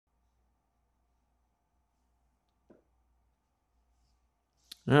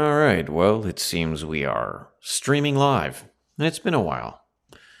All right, well, it seems we are streaming live, and it's been a while.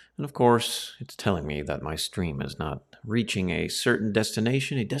 And of course, it's telling me that my stream is not reaching a certain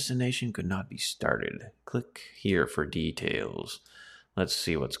destination. A destination could not be started. Click here for details. Let's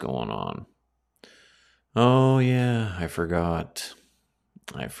see what's going on. Oh, yeah, I forgot.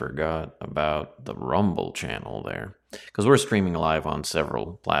 I forgot about the Rumble channel there. Because we're streaming live on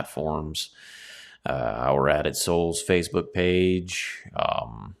several platforms. Our Added Souls Facebook page.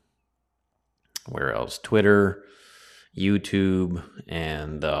 Where else? Twitter, YouTube,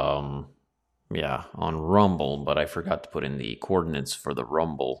 and on Rumble. But I forgot to put in the coordinates for the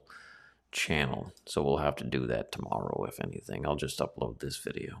Rumble channel. So we'll have to do that tomorrow, if anything. I'll just upload this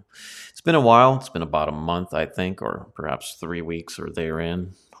video. It's been a while. It's been about a month, I think, or perhaps 3 weeks or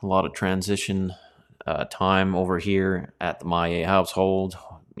therein. A lot of transition time over here at the Maye household,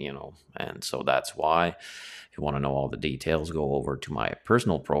 and so that's why. If you want to know all the details, go over to my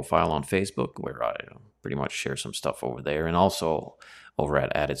personal profile on Facebook, where I pretty much share some stuff over there, and also over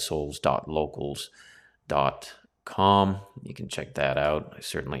at addedsouls.locals.com. You can check that out. I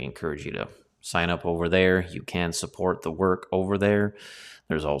certainly encourage you to sign up over there. You can support the work over there.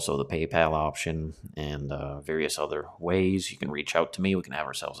 There's also the PayPal option and various other ways you can reach out to me. We can have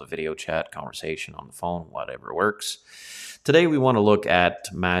ourselves a video chat, conversation on the phone, whatever works. Today we want to look at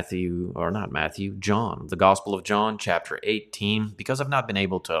John, the Gospel of John, chapter 18. Because I've not been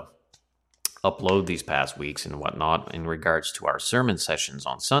able to upload these past weeks and whatnot in regards to our sermon sessions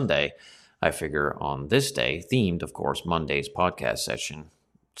on Sunday, I figure on this day, themed, of course, Monday's podcast session,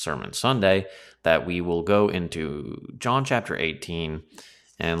 Sermon Sunday, that we will go into John chapter 18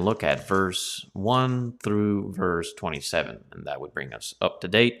 and look at verse 1 through verse 27. And that would bring us up to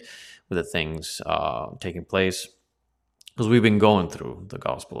date with the things taking place, because we've been going through the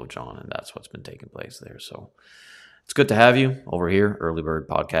Gospel of John, and that's what's been taking place there. So it's good to have you over here. Early Bird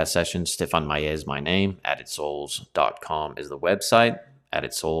Podcast Session. Stefan Maye is my name. AddedSouls.com is the website.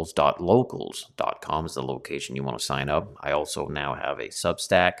 AddedSouls.locals.com is the location you want to sign up. I also now have a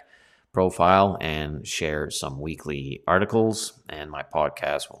Substack profile and share some weekly articles, and my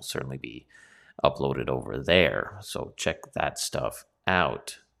podcast will certainly be uploaded over there. So check that stuff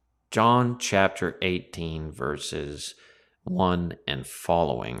out. John chapter 18, verses 1 and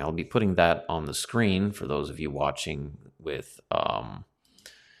following. I'll be putting that on the screen for those of you watching with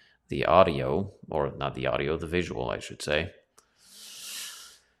the audio, or not the audio, the visual, I should say.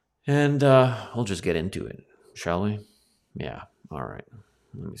 And we'll just get into it, shall we? Yeah, all right.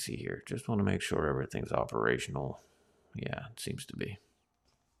 Let me see here. Just want to make sure everything's operational. Yeah, it seems to be.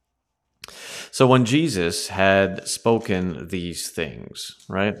 So when Jesus had spoken these things,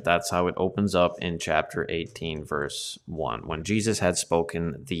 right? That's how it opens up in chapter 18, verse 1. When Jesus had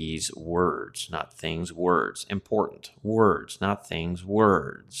spoken these words, not things, words. Important. Words, not things,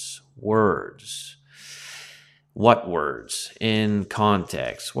 words. Words. What words? In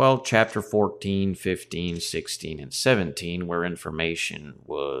context. Well, chapter 14, 15, 16, and 17, where information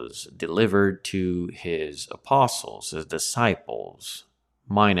was delivered to his apostles, his disciples,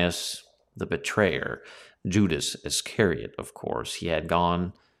 minus the betrayer, Judas Iscariot, of course. He had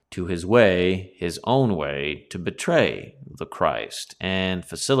gone to his own way, to betray the Christ and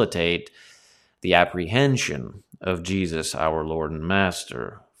facilitate the apprehension of Jesus, our Lord and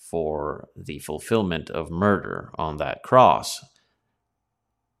Master, for the fulfillment of murder on that cross.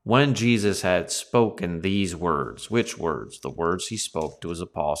 When Jesus had spoken these words, which words? The words he spoke to his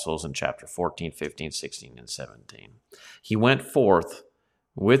apostles in chapter 14, 15, 16, and 17. He went forth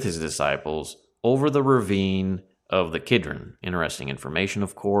with his disciples over the ravine of the Kidron. Interesting information,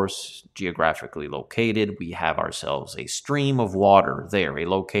 of course, geographically located. We have ourselves a stream of water there, a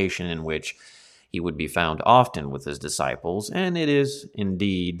location in which he would be found often with his disciples, and it is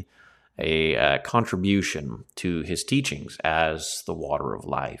indeed a contribution to his teachings as the water of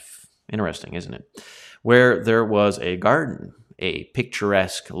life. Interesting, isn't it? Where there was a garden, a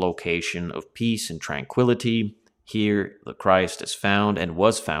picturesque location of peace and tranquility. Here the Christ is found and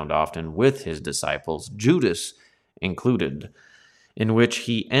was found often with his disciples, Judas included, in which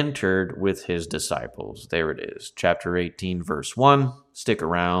he entered with his disciples. There it is, chapter 18, verse 1. Stick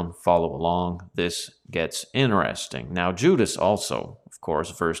around, follow along. This gets interesting. Now, Judas also, of course,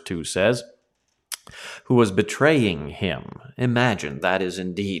 verse 2 says, who was betraying him. Imagine that is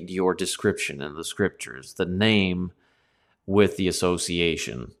indeed your description in the scriptures, the name with the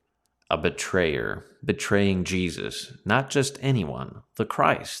association. A betrayer, betraying Jesus, not just anyone, the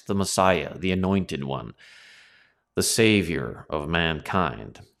Christ, the Messiah, the Anointed One, the Savior of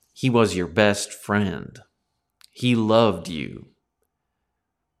mankind. He was your best friend. He loved you.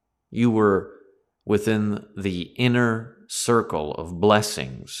 You were within the inner circle of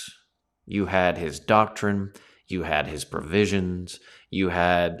blessings, you had his doctrine, you had his provisions, you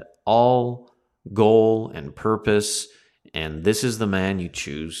had all goal and purpose, and this is the man you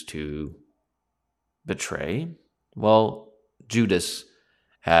choose to betray? Well, Judas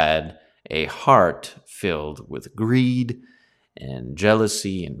had a heart filled with greed and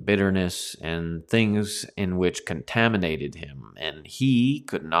jealousy and bitterness and things in which contaminated him, and he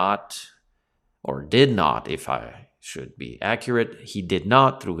could not, or did not, if I should be accurate, he did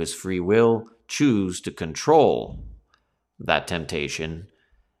not, through his free will, choose to control that temptation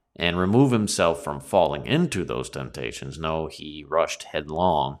and remove himself from falling into those temptations. No, he rushed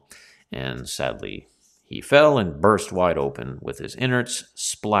headlong, and sadly, he fell and burst wide open with his innards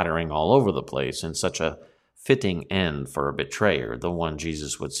splattering all over the place, in such a fitting end for a betrayer, the one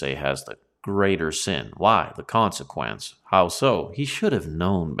Jesus would say has the greater sin. Why? The consequence. How so? He should have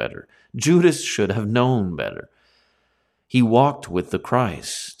known better. Judas should have known better. He walked with the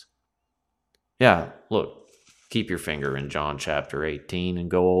Christ. Yeah, look, keep your finger in John chapter 18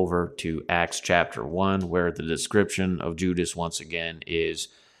 and go over to Acts chapter 1, where the description of Judas once again is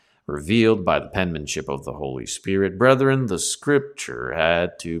revealed by the penmanship of the Holy Spirit. Brethren, the scripture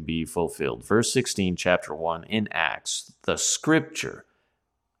had to be fulfilled. Verse 16, chapter 1 in Acts, the scripture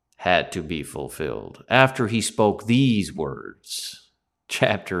had to be fulfilled. After he spoke these words,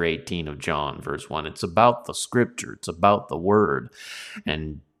 chapter 18 of John, verse 1, it's about the scripture, it's about the word.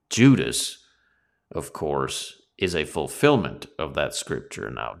 And Judas, of course, is a fulfillment of that scripture.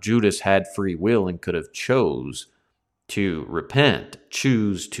 Now, Judas had free will and could have chose to repent,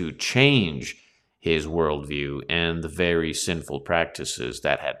 choose to change his worldview and the very sinful practices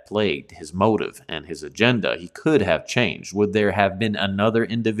that had plagued his motive and his agenda. He could have changed. Would there have been another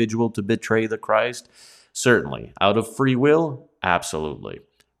individual to betray the Christ? Certainly. Out of free will? Absolutely.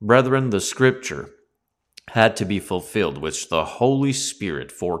 Brethren, the scripture had to be fulfilled, which the Holy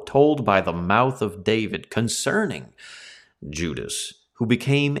Spirit foretold by the mouth of David concerning Judas, who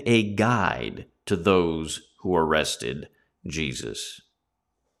became a guide to those who arrested Jesus.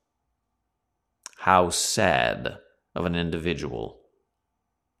 How sad of an individual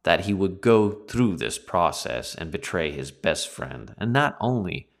that he would go through this process and betray his best friend, and not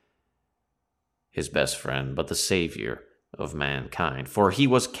only his best friend, but the Savior of mankind. For he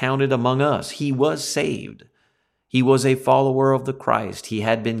was counted among us. He was saved. He was a follower of the Christ. He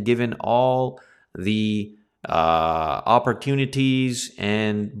had been given all the opportunities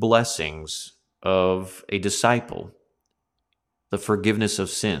and blessings of a disciple. The forgiveness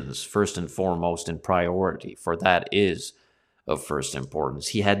of sins, first and foremost in priority, for that is of first importance.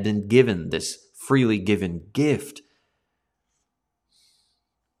 He had been given this freely given gift,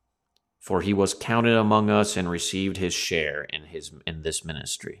 for he was counted among us and received his share in this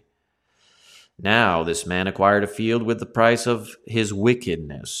ministry. Now this man acquired a field with the price of his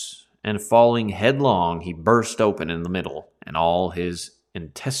wickedness, and falling headlong, he burst open in the middle, and all his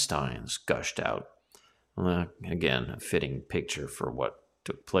intestines gushed out. Again, a fitting picture for what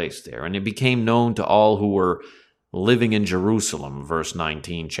took place there. And it became known to all who were living in Jerusalem, verse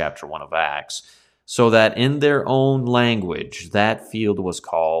 19, chapter 1 of Acts, so that in their own language that field was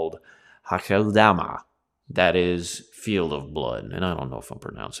called Hakeldama, that is, field of blood. And I don't know if I'm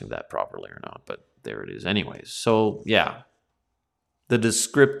pronouncing that properly or not, but there it is anyways. So, yeah, the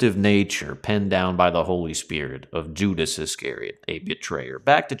descriptive nature penned down by the Holy Spirit of Judas Iscariot, a betrayer.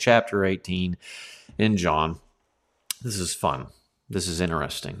 Back to chapter 18 in John. This is fun. This is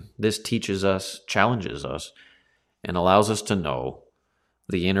interesting. This teaches us, challenges us, and allows us to know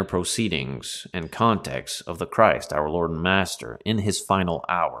the inner proceedings and context of the Christ, our Lord and Master, in his final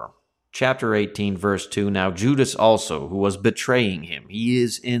hour. Chapter 18, verse 2, now Judas also, who was betraying him. He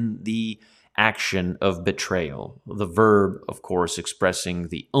is in the action of betrayal. The verb, of course, expressing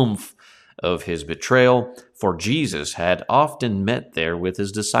the oomph of his betrayal, for Jesus had often met there with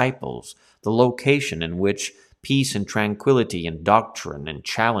his disciples, the location in which peace and tranquility and doctrine and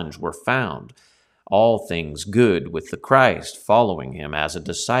challenge were found. All things good with the Christ, following him as a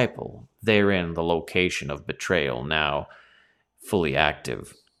disciple. Therein the location of betrayal, now fully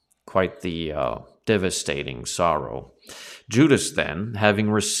active. Quite the devastating sorrow. Judas then, having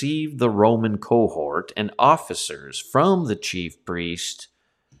received the Roman cohort and officers from the chief priest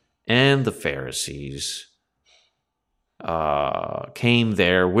and the Pharisees, came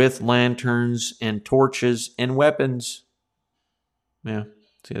there with lanterns and torches and weapons. Yeah,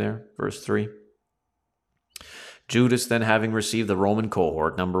 see there, verse 3. Judas then, having received the Roman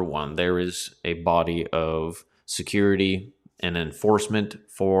cohort, number 1, there is a body of security and enforcement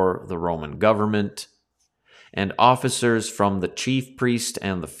for the Roman government. and officers from the chief priest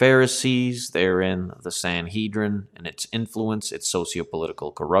and the Pharisees, therein the Sanhedrin and its influence, its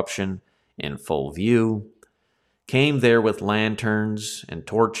socio-political corruption in full view, came there with lanterns and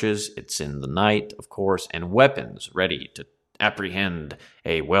torches, it's in the night, of course, and weapons ready to apprehend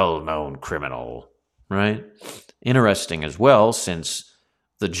a well-known criminal, right? Interesting as well, since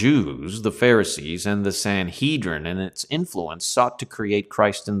the Jews, the Pharisees, and the Sanhedrin and its influence sought to create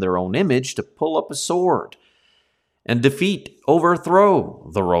Christ in their own image to pull up a sword and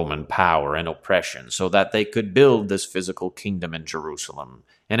overthrow the Roman power and oppression so that they could build this physical kingdom in Jerusalem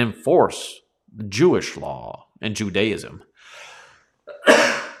and enforce the Jewish law and Judaism.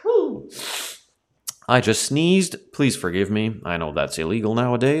 I just sneezed. Please forgive me. I know that's illegal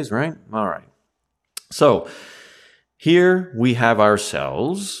nowadays, right? All right. So here we have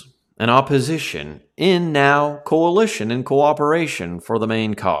ourselves an opposition in now coalition and cooperation for the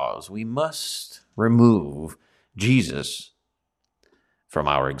main cause. We must remove Jesus from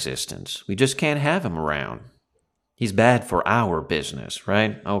our existence. We just can't have him around. He's bad for our business,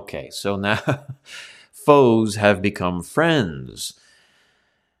 right? Okay, so now foes have become friends.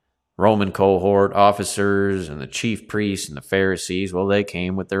 Roman cohort officers and the chief priests and the Pharisees, well, they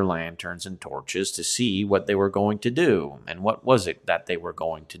came with their lanterns and torches to see what they were going to do. And what was it that they were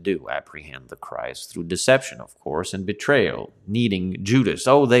going to do? Apprehend the Christ through deception, of course, and betrayal, needing Judas.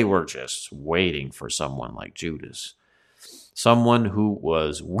 Oh, they were just waiting for someone like Judas. Someone who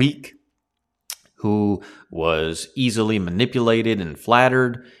was weak, who was easily manipulated and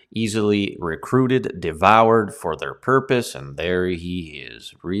flattered, easily recruited, devoured for their purpose, and there he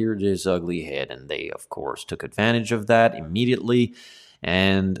is, reared his ugly head, and they, of course, took advantage of that immediately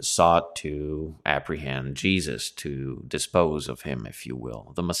and sought to apprehend Jesus, to dispose of him, if you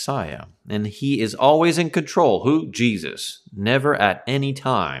will, the Messiah. And he is always in control. Who? Jesus. Never at any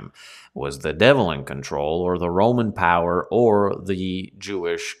time was the devil in control, or the Roman power, or the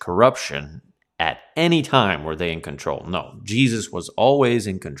Jewish corruption. At any time were they in control. No, Jesus was always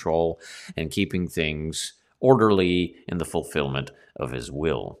in control and keeping things orderly in the fulfillment of his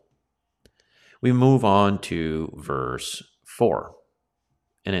will. We move on to verse 4,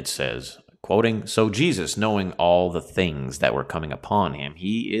 and it says, quoting, "So Jesus, knowing all the things that were coming upon him,"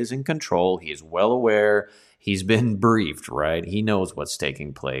 he is in control, he is well aware, he's been briefed, right? He knows what's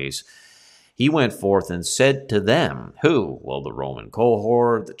taking place. He went forth and said to them, who? Well, the Roman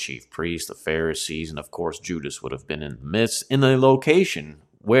cohort, the chief priests, the Pharisees, and of course Judas would have been in the midst, in the location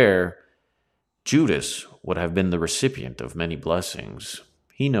where Judas would have been the recipient of many blessings.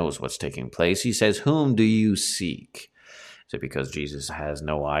 He knows what's taking place. He says, "Whom do you seek?" Is it because Jesus has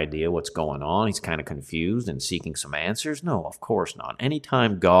no idea what's going on? He's kind of confused and seeking some answers? No, of course not.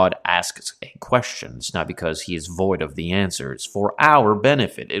 Anytime God asks a question, it's not because he is void of the answer. It's for our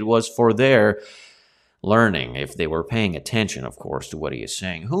benefit. It was for their learning, if they were paying attention, of course, to what he is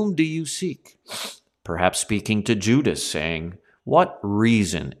saying. Whom do you seek? Perhaps speaking to Judas, saying, "What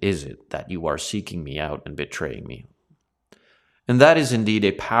reason is it that you are seeking me out and betraying me?" And that is indeed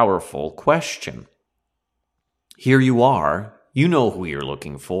a powerful question. Here you are. You know who you're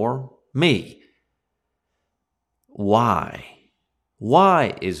looking for. Me. Why?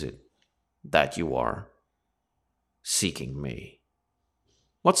 Why is it that you are seeking me?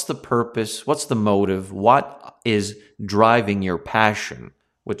 What's the purpose? What's the motive? What is driving your passion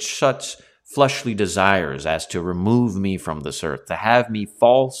with such fleshly desires as to remove me from this earth, to have me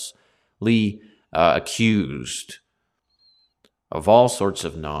falsely accused of all sorts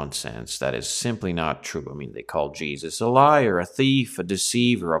of nonsense that is simply not true? I mean, they called Jesus a liar, a thief, a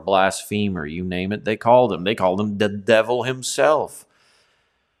deceiver, a blasphemer, you name it, they called him. They called him the devil himself.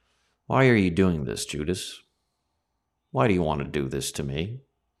 Why are you doing this, Judas? Why do you want to do this to me?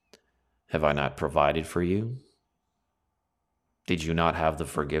 Have I not provided for you? Did you not have the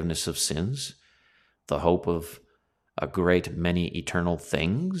forgiveness of sins? The hope of a great many eternal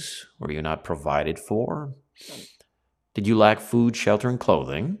things? Were you not provided for? Did you lack food, shelter, and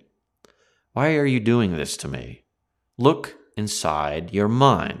clothing? Why are you doing this to me? Look inside your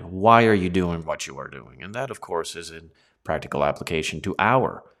mind. Why are you doing what you are doing? And that, of course, is in practical application to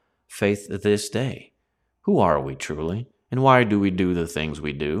our faith this day. Who are we truly? And why do we do the things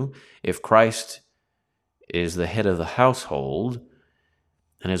we do? If Christ is the head of the household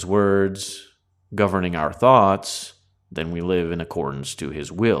and his words governing our thoughts, then we live in accordance to his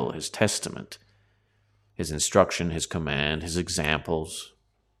will, his testament, his instruction, his command, his examples.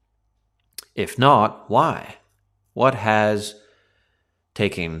 If not, why? What has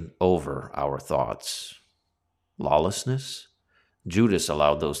taken over our thoughts? Lawlessness? Judas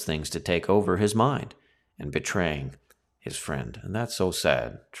allowed those things to take over his mind and betraying his friend. And that's so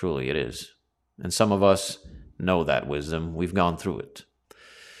sad. Truly it is. And some of us know that wisdom. We've gone through it.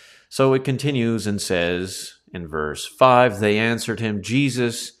 So it continues and says in verse 5, they answered him,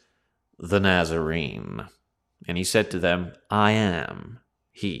 Jesus the Nazarene. And he said to them, I am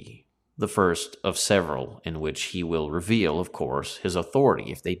he, the first of several in which he will reveal, of course, his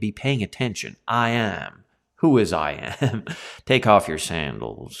authority. If they be paying attention, I am. Who is I am? Take off your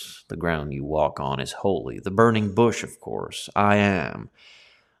sandals. The ground you walk on is holy. The burning bush, of course, I am.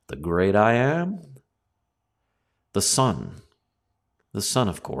 The great I am. The Son,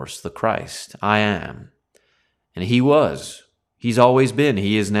 of course, the Christ, I am. And he was. He's always been.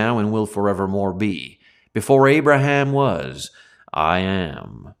 He is now and will forevermore be. Before Abraham was, I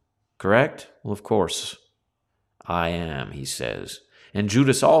am. Correct? Well, of course, I am, he says. And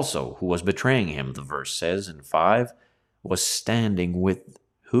Judas also, who was betraying him, the verse says in 5, was standing with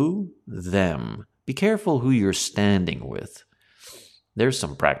who? Them. Be careful who you're standing with. There's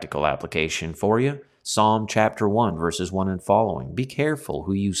some practical application for you. Psalm chapter 1, verses 1 and following. Be careful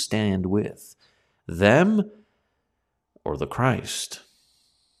who you stand with. Them or the Christ.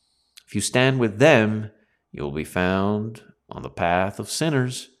 If you stand with them, you'll be found on the path of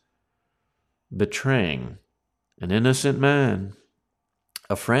sinners, betraying an innocent man,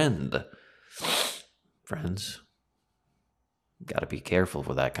 a friend. Friends, got to be careful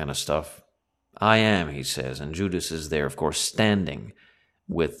with that kind of stuff. I am, he says, and Judas is there, of course, standing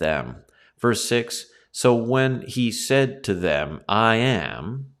with them. Verse 6, so when he said to them, I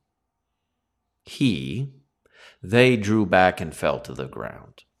am, he, they drew back and fell to the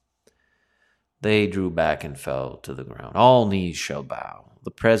ground. They drew back and fell to the ground. All knees shall bow.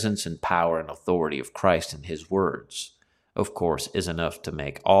 The presence and power and authority of Christ and his words, of course, is enough to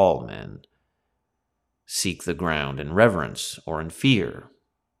make all men seek the ground in reverence or in fear,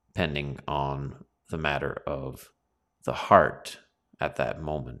 depending on the matter of the heart at that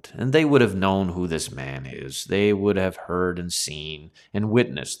moment. And they would have known who this man is. They would have heard and seen and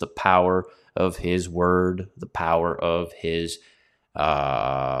witnessed the power of his word, the power of his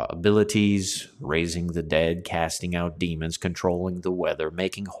abilities, raising the dead, casting out demons, controlling the weather,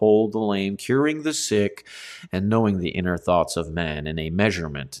 making whole the lame, curing the sick, and knowing the inner thoughts of man in a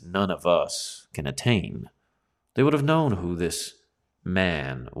measurement none of us can attain. They would have known who this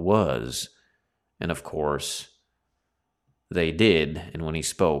man was. And of course, they did. And when he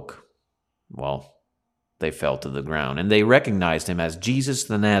spoke, well, they fell to the ground. And they recognized him as Jesus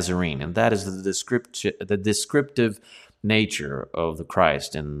the Nazarene. And that is the descriptive nature of the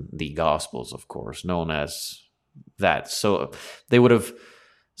Christ in the Gospels, of course, known as that. So they would have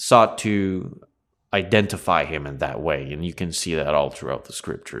sought to identify him in that way, and you can see that all throughout the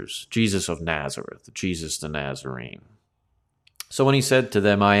Scriptures. Jesus of Nazareth, Jesus the Nazarene. So when he said to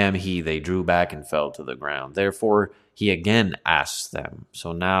them, I am he, they drew back and fell to the ground. Therefore he again asked them.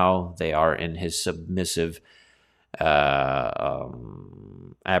 So now they are in his submissive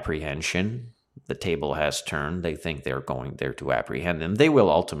apprehension. The table has turned. They think they're going there to apprehend him. They will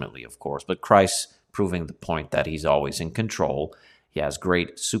ultimately, of course, but Christ proving the point that he's always in control. He has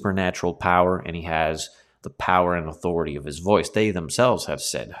great supernatural power, and he has the power and authority of his voice. They themselves have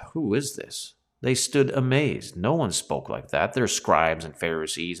said, who is this? They stood amazed. No one spoke like that. They're scribes and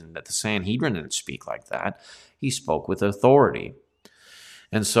Pharisees, and that the Sanhedrin didn't speak like that. He spoke with authority.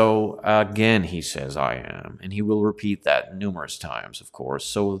 And so, again, he says, I am. And he will repeat that numerous times, of course.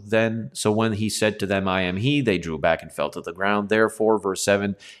 So when he said to them, I am he, they drew back and fell to the ground. Therefore, verse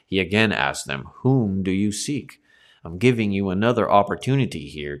 7, he again asked them, whom do you seek? I'm giving you another opportunity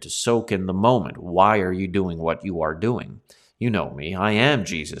here to soak in the moment. Why are you doing what you are doing? You know me. I am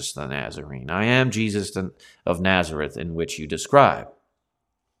Jesus the Nazarene. I am Jesus of Nazareth in which you describe.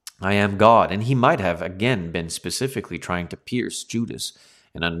 I am God. And he might have, again, been specifically trying to pierce Judas,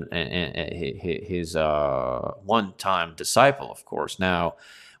 and his one-time disciple, of course, now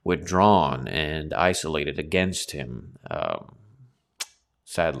withdrawn and isolated against him,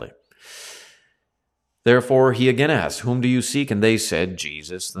 sadly. Therefore, he again asked, whom do you seek? And they said,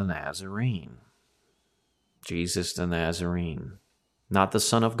 Jesus the Nazarene. Jesus the Nazarene. Not the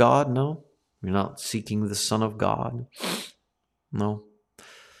Son of God? No. You're not seeking the Son of God? No.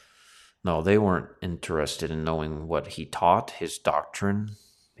 No, they weren't interested in knowing what he taught, his doctrine,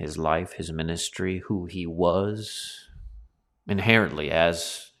 his life, his ministry, who he was. Inherently,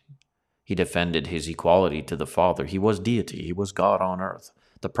 as he defended his equality to the Father, he was deity, he was God on earth,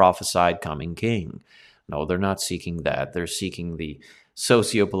 the prophesied coming king. No, they're not seeking that. They're seeking the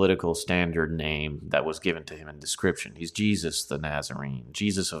socio-political standard name that was given to him in description. He's Jesus the Nazarene,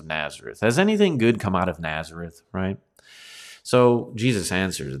 Jesus of Nazareth. Has anything good come out of Nazareth, right? So Jesus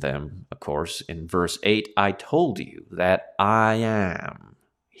answers them, of course, in verse 8, I told you that I am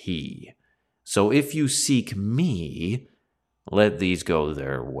he. So if you seek me, let these go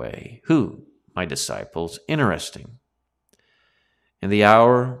their way. Who? My disciples. Interesting. In the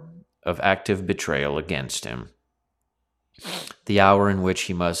hour of active betrayal against him, the hour in which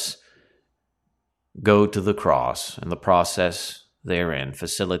he must go to the cross, and the process therein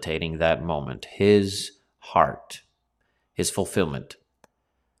facilitating that moment, his heart, his fulfillment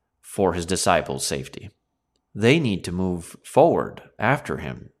for his disciples' safety. They need to move forward after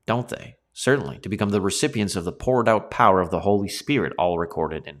him, don't they? Certainly, to become the recipients of the poured out power of the Holy Spirit, all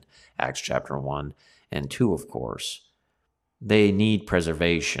recorded in Acts chapter 1 and 2, of course. They need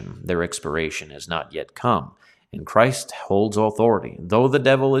preservation. Their expiration has not yet come. And Christ holds authority. Though the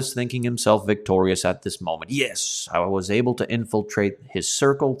devil is thinking himself victorious at this moment, yes, I was able to infiltrate his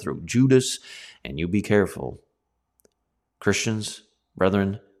circle through Judas, and you be careful. Christians,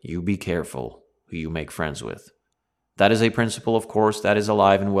 brethren, you be careful who you make friends with. That is a principle, of course, that is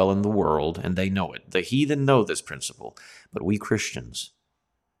alive and well in the world, and they know it. The heathen know this principle, but we Christians,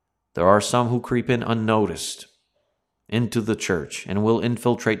 there are some who creep in unnoticed into the church and will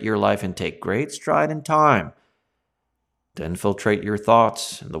infiltrate your life and take great stride in time to infiltrate your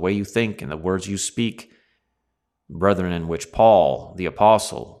thoughts and the way you think and the words you speak, brethren, in which Paul, the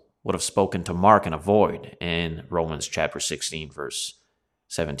apostle, would have spoken to Mark and avoid in Romans chapter 16, verse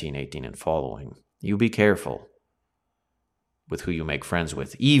 17, 18, and following. You be careful with who you make friends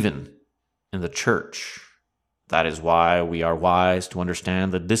with, even in the church. That is why we are wise to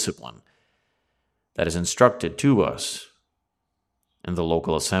understand the discipline that is instructed to us in the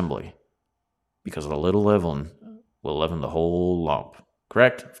local assembly, because a little leaven will leaven the whole lump.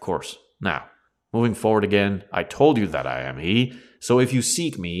 Correct? Of course. Now, moving forward again, I told you that I am he, so if you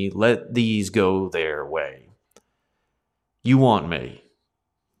seek me, let these go their way. You want me.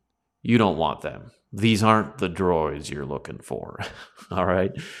 You don't want them. These aren't the droids you're looking for. All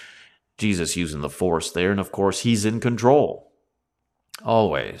right? Jesus using the Force there, and of course, he's in control.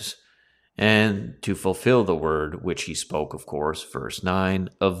 Always. And to fulfill the word which he spoke, of course, verse 9,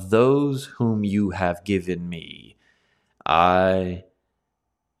 of those whom you have given me, I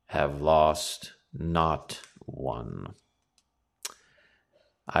have lost not one.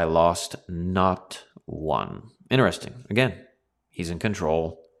 I lost not one. Interesting. Again, he's in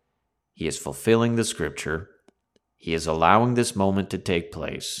control. He is fulfilling the scripture. He is allowing this moment to take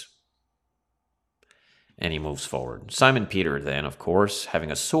place. And he moves forward. Simon Peter then, of course,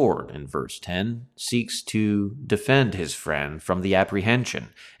 having a sword in verse 10, seeks to defend his friend from the apprehension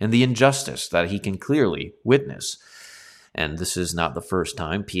and the injustice that he can clearly witness. And this is not the first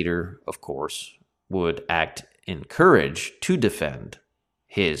time Peter, of course, would act in courage to defend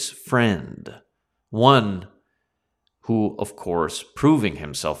his friend. One who, of course, proving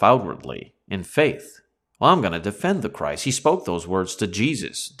himself outwardly in faith. Well, I'm going to defend the Christ. He spoke those words to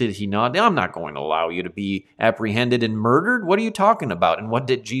Jesus, did he not? I'm not going to allow you to be apprehended and murdered. What are you talking about? And what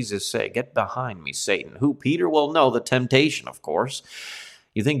did Jesus say? Get behind me, Satan. Who? Peter? Well, no, the temptation, of course.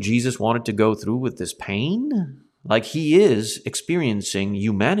 You think Jesus wanted to go through with this pain? Like, he is experiencing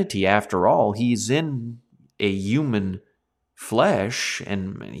humanity after all. He's in a human flesh,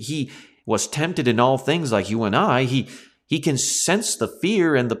 and he was tempted in all things like you and I. He can sense the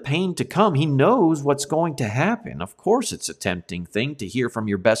fear and the pain to come. He knows what's going to happen. Of course, it's a tempting thing to hear from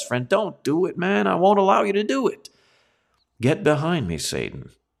your best friend, don't do it, man. I won't allow you to do it. Get behind me, Satan.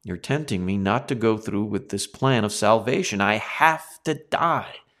 You're tempting me not to go through with this plan of salvation. I have to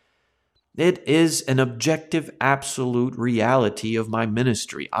die. It is an objective, absolute reality of my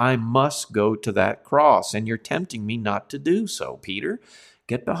ministry. I must go to that cross, and you're tempting me not to do so, Peter.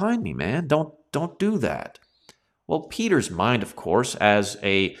 Get behind me, man. Don't do that. Well, Peter's mind, of course, as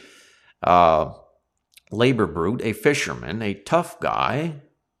a labor brute, a fisherman, a tough guy,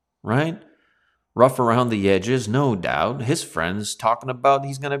 right? Rough around the edges, no doubt. His friend's talking about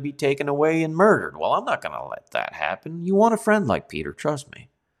he's going to be taken away and murdered. Well, I'm not going to let that happen. You want a friend like Peter, trust me.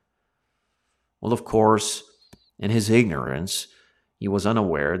 Well, of course, in his ignorance, he was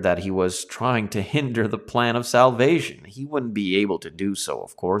unaware that he was trying to hinder the plan of salvation. He wouldn't be able to do so,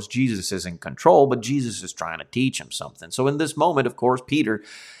 of course. Jesus is in control, but Jesus is trying to teach him something. So in this moment, of course, Peter,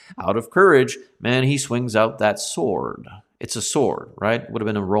 out of courage, man, he swings out that sword. It's a sword, right? Would have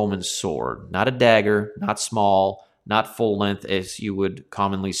been a Roman sword. Not a dagger, not small, not full length as you would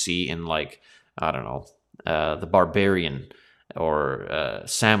commonly see in, like, I don't know, the barbarian or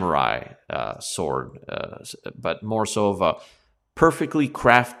samurai sword, but more so of a perfectly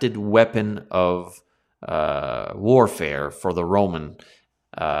crafted weapon of warfare for the Roman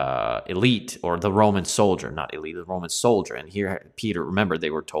elite, or the Roman soldier, not elite, the Roman soldier. And here, Peter, remember, they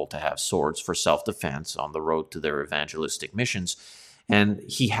were told to have swords for self-defense on the road to their evangelistic missions. And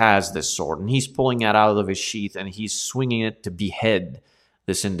he has this sword, and he's pulling it out of his sheath, and he's swinging it to behead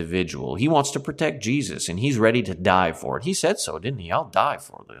this individual. He wants to protect Jesus, and he's ready to die for it. He said so, didn't he? I'll die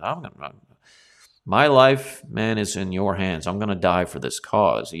for it. My life, man, is in your hands. I'm going to die for this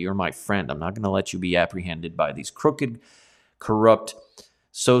cause. You're my friend. I'm not going to let you be apprehended by these crooked, corrupt,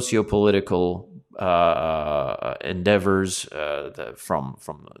 socio-political endeavors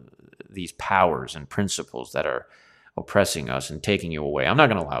from these powers and principles that are oppressing us and taking you away. I'm not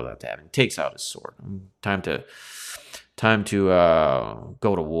going to allow that to happen. He takes out his sword. Time to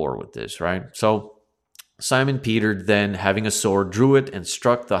go to war with this, right? So Simon Peter then, having a sword, drew it and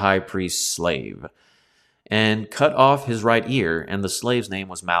struck the high priest's slave and cut off his right ear, and the slave's name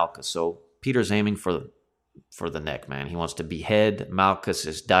was Malchus. So Peter's aiming for the neck, man. He wants to behead. Malchus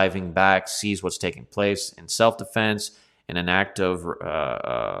is diving back, sees what's taking place in self-defense, in an act of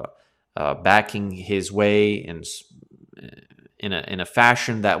backing his way in a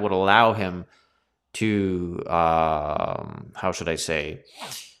fashion that would allow him to, how should I say,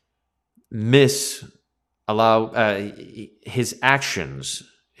 his actions,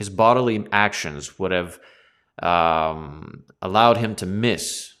 his bodily actions would have allowed him to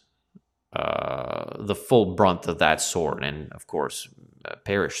miss the full brunt of that sword and, of course,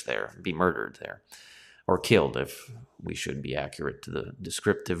 perish there, be murdered there, or killed if we should be accurate to the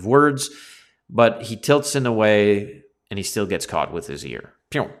descriptive words. But he tilts in a way, and he still gets caught with his ear.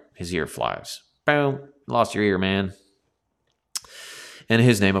 His ear flies. Boom, lost your ear, man. And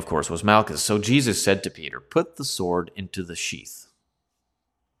his name, of course, was Malchus. So Jesus said to Peter, put the sword into the sheath.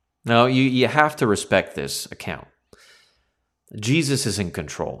 Now, you have to respect this account. Jesus is in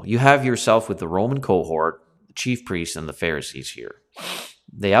control. You have yourself with the Roman cohort, the chief priests, and the Pharisees here.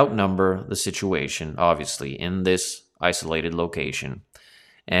 They outnumber the situation, obviously, in this isolated location.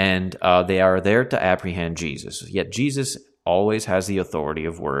 And they are there to apprehend Jesus. Yet Jesus always has the authority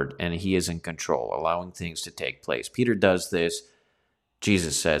of word, and he is in control, allowing things to take place. Peter does this.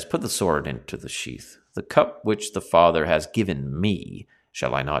 Jesus says, put the sword into the sheath. The cup which the Father has given me,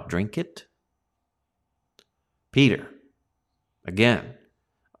 shall I not drink it? Peter, again,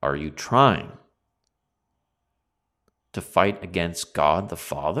 are you trying to fight against God the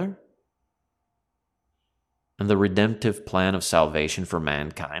Father and the redemptive plan of salvation for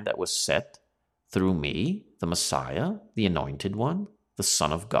mankind that was set through me, the Messiah, the Anointed One, the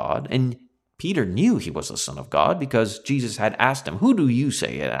Son of God? And Peter knew he was the Son of God because Jesus had asked him, who do you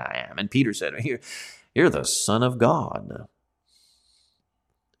say that I am? And Peter said, you're the Son of God.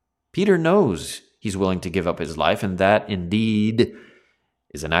 Peter knows he's willing to give up his life, and that indeed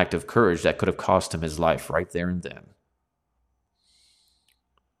is an act of courage that could have cost him his life right there and then.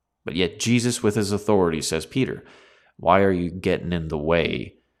 But yet Jesus, with his authority, says, Peter, why are you getting in the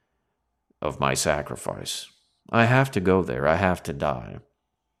way of my sacrifice? I have to go there. I have to die.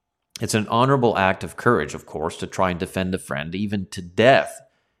 It's an honorable act of courage, of course, to try and defend a friend, even to death,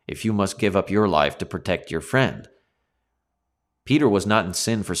 if you must give up your life to protect your friend. Peter was not in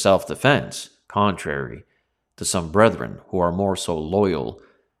sin for self-defense, contrary to some brethren who are more so loyal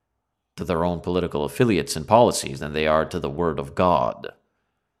to their own political affiliates and policies than they are to the word of God.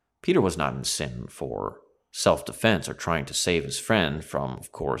 Peter was not in sin for self-defense or trying to save his friend from,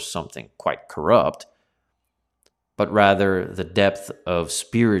 of course, something quite corrupt, but rather the depth of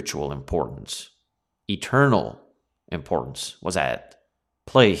spiritual importance, eternal importance was at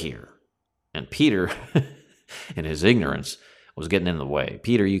play here. And Peter, in his ignorance, was getting in the way.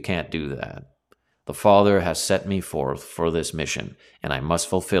 Peter, you can't do that. The Father has set me forth for this mission, and I must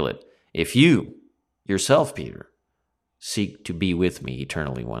fulfill it. If you, yourself, Peter, seek to be with me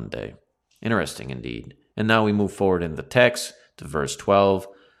eternally one day. Interesting indeed. And now we move forward in the text to verse 12,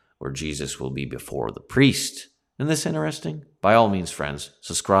 where Jesus will be before the priest. Isn't this interesting? By all means, friends,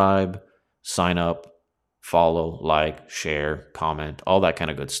 subscribe, sign up, follow, like, share, comment, all that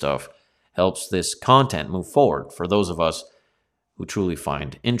kind of good stuff. Helps this content move forward for those of us who truly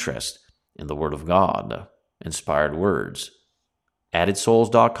find interest in the Word of God, inspired words.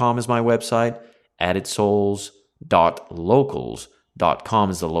 AddedSouls.com is my website. AddedSouls.locals.com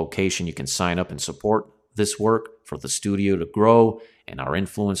is the location you can sign up and support this work for the studio to grow and our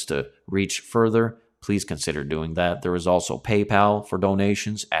influence to reach further. Please consider doing that. There is also PayPal for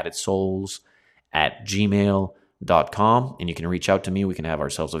donations, addedsouls@gmail.com, and you can reach out to me. We can have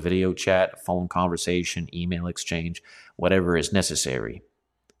ourselves a video chat, a phone conversation, email exchange, whatever is necessary.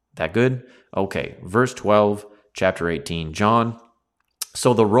 That good? Okay, verse 12, chapter 18, John.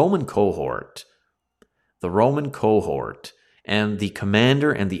 So the Roman cohort and the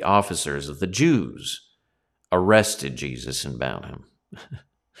commander and the officers of the Jews arrested Jesus and bound him.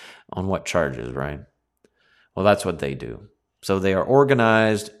 On what charges, right? Well, that's what they do. So they are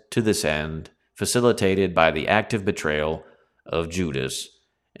organized to this end, facilitated by the active betrayal of Judas.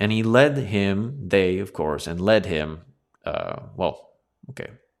 And he led him, they, of course, and led him,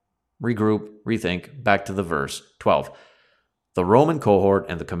 regroup, rethink, back to the verse 12. The Roman cohort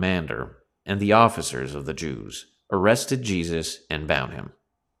and the commander and the officers of the Jews arrested Jesus and bound him,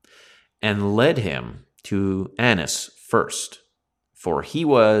 and led him to Annas first, for he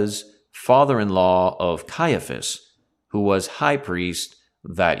was father-in-law of Caiaphas, who was high priest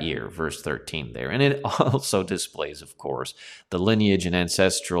that year, verse 13 there. And it also displays, of course, the lineage and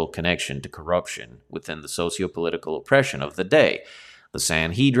ancestral connection to corruption within the socio-political oppression of the day. The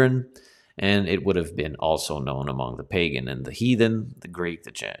Sanhedrin, and it would have been also known among the pagan and the heathen, the Greek,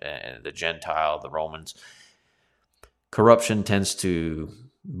 the Gentile, the Romans. Corruption tends to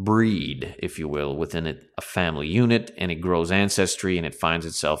breed, if you will, within a family unit, and it grows ancestry, and it finds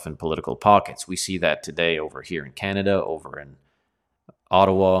itself in political pockets. We see that today over here in Canada, over in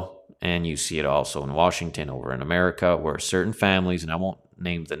Ottawa, and you see it also in Washington, over in America, where certain families, and I won't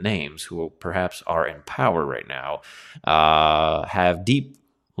name the names, who perhaps are in power right now, have deep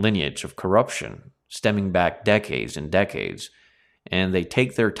lineage of corruption stemming back decades and decades, and they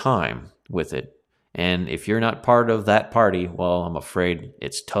take their time with it. And if you're not part of that party, well, I'm afraid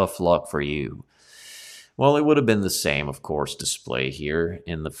it's tough luck for you. Well, it would have been the same, of course, display here.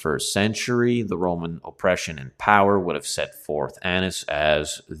 In the first century, the Roman oppression and power would have set forth Annas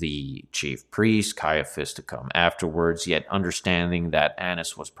as the chief priest, Caiaphas to come afterwards, yet understanding that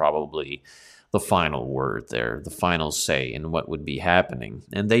Annas was probably the final word there, the final say in what would be happening.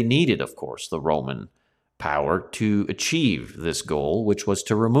 And they needed, of course, the Roman power to achieve this goal, which was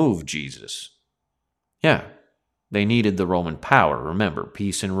to remove Jesus. Yeah, they needed the Roman power. Remember,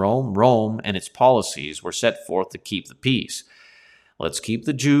 peace in Rome. Rome and its policies were set forth to keep the peace. Let's keep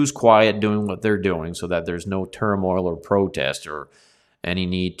the Jews quiet doing what they're doing so that there's no turmoil or protest or any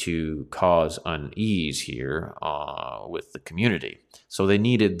need to cause unease here with the community. So they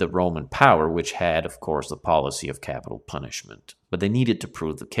needed the Roman power, which had, of course, the policy of capital punishment. But they needed to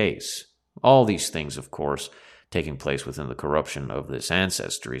prove the case. All these things, of course, taking place within the corruption of this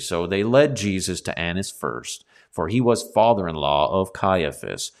ancestry. So they led Jesus to Annas first, for he was father-in-law of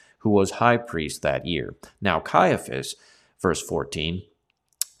Caiaphas, who was high priest that year. Now Caiaphas, verse 14,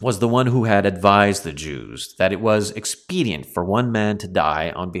 was the one who had advised the Jews that it was expedient for one man to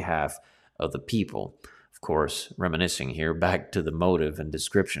die on behalf of the people. Of course, reminiscing here back to the motive and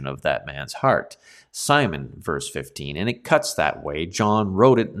description of that man's heart. Simon, verse 15, and it cuts that way. John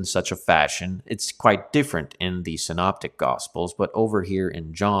wrote it in such a fashion. It's quite different in the Synoptic Gospels, but over here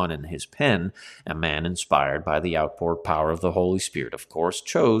in John in his pen, a man inspired by the outpoured power of the Holy Spirit, of course,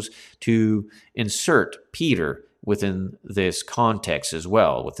 chose to insert Peter within this context as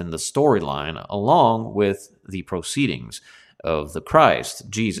well, within the storyline, along with the proceedings of the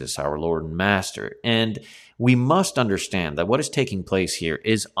Christ, Jesus, our Lord and Master. And we must understand that what is taking place here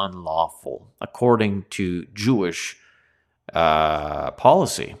is unlawful, according to Jewish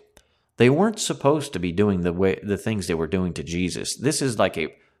policy. They weren't supposed to be doing the things they were doing to Jesus. This is like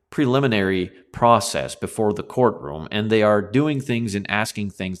a preliminary process before the courtroom, and they are doing things and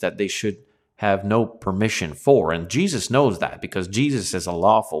asking things that they should have no permission for. And Jesus knows that because Jesus is a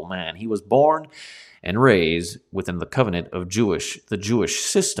lawful man. He was born and raised within the covenant of the Jewish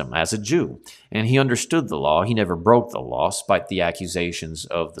system as a Jew. And he understood the law. He never broke the law, despite the accusations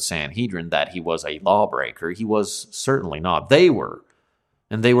of the Sanhedrin that he was a lawbreaker. He was certainly not. They were.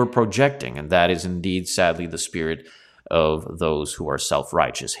 And they were projecting, and that is indeed, sadly, the spirit of those who are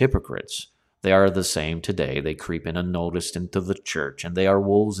self-righteous hypocrites. They are the same today. They creep in unnoticed into the church, and they are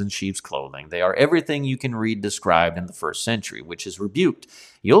wolves in sheep's clothing. They are everything you can read described in the first century, which is rebuked.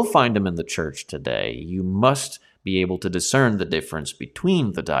 You'll find them in the church today. You must be able to discern the difference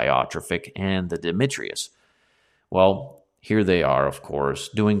between the Diotrephic and the Demetrius. Well, here they are, of course,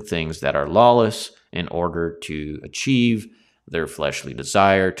 doing things that are lawless in order to achieve their fleshly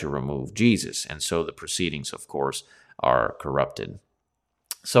desire to remove Jesus. And so the proceedings, of course, are corrupted.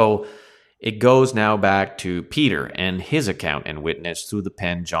 So it goes now back to Peter and his account and witness through the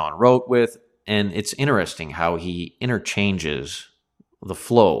pen John wrote with, and it's interesting how he interchanges the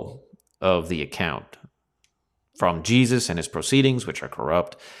flow of the account from Jesus and his proceedings, which are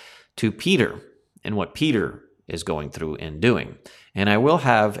corrupt, to Peter and what Peter is going through and doing. And I will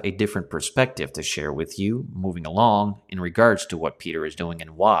have a different perspective to share with you moving along in regards to what Peter is doing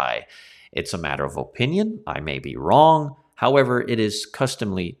and why. It's a matter of opinion. I may be wrong. However, it is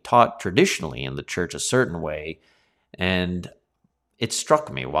customarily taught traditionally in the church a certain way, and it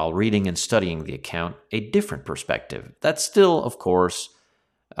struck me while reading and studying the account a different perspective that still, of course,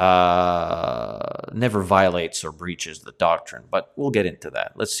 never violates or breaches the doctrine. But we'll get into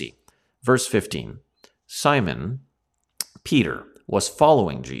that. Let's see. Verse 15. Simon, Peter, was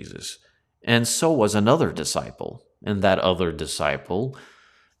following Jesus, and so was another disciple. And that other disciple,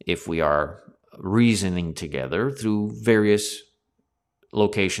 if we are reasoning together through various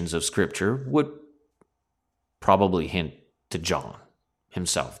locations of Scripture, would probably hint to John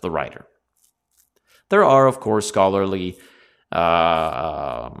himself, the writer. There are, of course, scholarly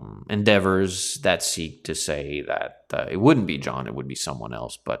endeavors that seek to say that it wouldn't be John, it would be someone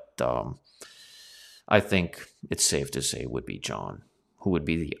else. But I think it's safe to say it would be John, who would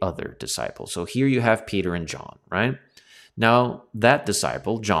be the other disciple. So here you have Peter and John, right? Now, that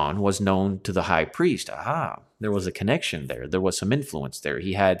disciple, John, was known to the high priest. Aha, there was a connection there. There was some influence there.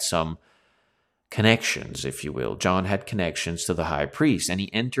 He had some connections, if you will. John had connections to the high priest, and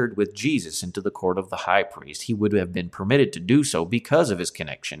he entered with Jesus into the court of the high priest. He would have been permitted to do so because of his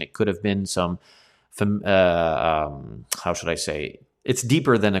connection. It could have been some, how should I say, it's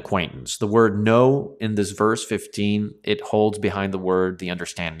deeper than acquaintance. The word know in this verse 15, it holds behind the word the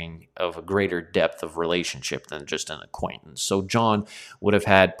understanding of a greater depth of relationship than just an acquaintance. So John would have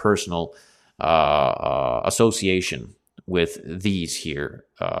had personal association with these here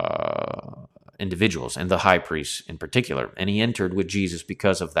individuals, and the high priest in particular. And he entered with Jesus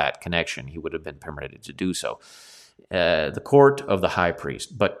because of that connection. He would have been permitted to do so. The court of the high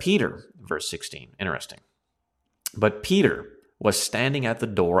priest. But Peter, verse 16, interesting. But Peter was standing at the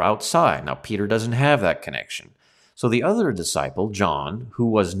door outside. Now, Peter doesn't have that connection. So the other disciple, John, who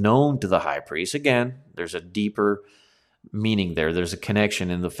was known to the high priest, again, there's a deeper meaning there. There's a connection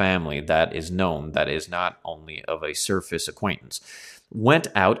in the family that is known, that is not only of a surface acquaintance, went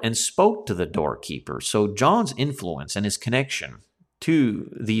out and spoke to the doorkeeper. So John's influence and his connection to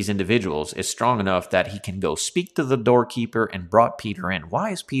these individuals is strong enough that he can go speak to the doorkeeper and brought Peter in.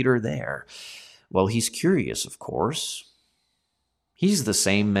 Why is Peter there? Well, he's curious, of course. He's the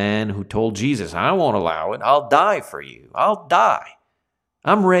same man who told Jesus, I won't allow it. I'll die for you. I'll die.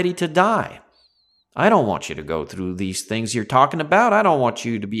 I'm ready to die. I don't want you to go through these things you're talking about. I don't want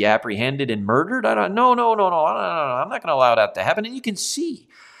you to be apprehended and murdered. No. I'm not going to allow that to happen. And you can see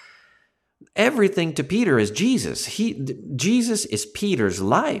everything to Peter is Jesus. Jesus is Peter's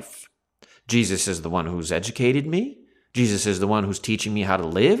life. Jesus is the one who's educated me. Jesus is the one who's teaching me how to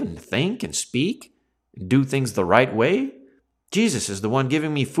live and think and speak and do things the right way. Jesus is the one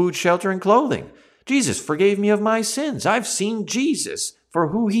giving me food, shelter, and clothing. Jesus forgave me of my sins. I've seen Jesus for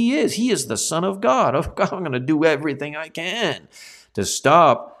who he is. He is the Son of God. I'm going to do everything I can to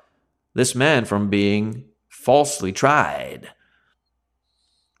stop this man from being falsely tried.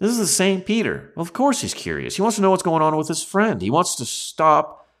 This is the same Peter. Well, of course he's curious. He wants to know what's going on with his friend. He wants to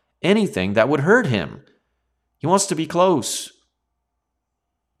stop anything that would hurt him. He wants to be close.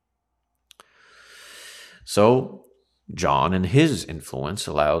 So John and his influence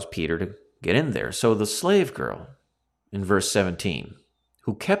allows Peter to get in there. So the slave girl in verse 17,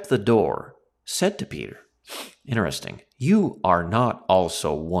 who kept the door, said to Peter, interesting, you are not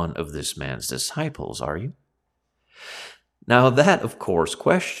also one of this man's disciples, are you? Now that, of course,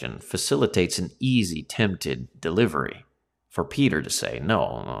 question facilitates an easy, tempted delivery for Peter to say,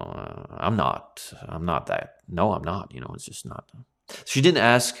 no, I'm not that. No, I'm not. It's just not. She didn't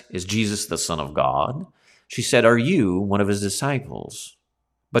ask, is Jesus the Son of God? She said, are you one of his disciples?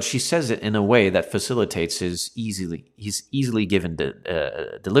 But she says it in a way that facilitates his easily given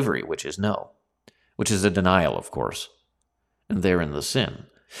delivery, which is no, which is a denial, of course. And therein the sin.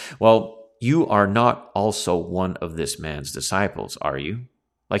 Well, you are not also one of this man's disciples, are you?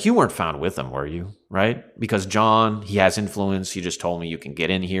 Like, you weren't found with him, were you? Right? Because John, he has influence. He just told me you can get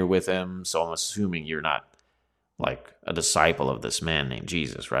in here with him. So I'm assuming you're not like a disciple of this man named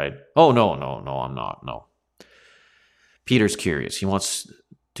Jesus, right? Oh, no, I'm not. No. Peter's curious. He wants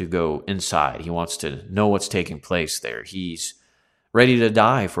to go inside. He wants to know what's taking place there. He's ready to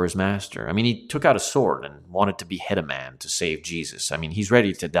die for his master. I mean, he took out a sword and wanted to behead a man to save Jesus. I mean, he's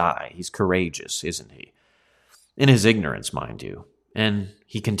ready to die. He's courageous, isn't he? In his ignorance, mind you. And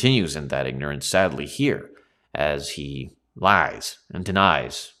he continues in that ignorance, sadly, here, as he lies and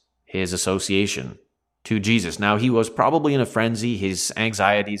denies his association to Jesus. Now, he was probably in a frenzy. His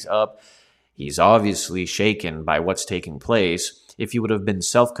anxiety's up. He's obviously shaken by what's taking place. If he would have been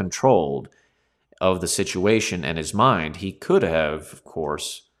self-controlled of the situation and his mind, he could have, of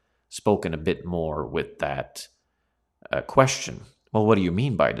course, spoken a bit more with that question. Well, what do you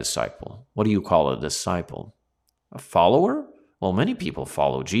mean by disciple? What do you call a disciple? A follower? Well, many people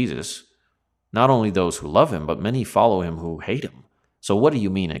follow Jesus. Not only those who love him, but many follow him who hate him. So what do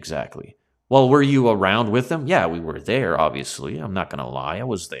you mean exactly? Well, were you around with him? Yeah, we were there, obviously. I'm not going to lie. I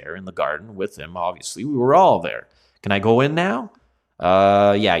was there in the garden with him, obviously. We were all there. Can I go in now?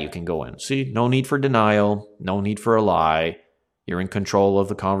 Yeah, you can go in. See, no need for denial. No need for a lie. You're in control of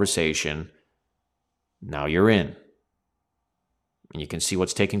the conversation. Now you're in. And you can see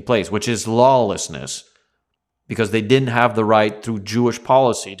what's taking place, which is lawlessness. Because they didn't have the right through Jewish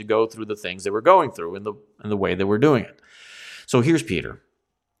policy to go through the things they were going through in the way they were doing it. So here's Peter.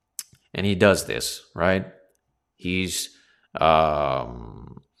 And he does this, right? He's denying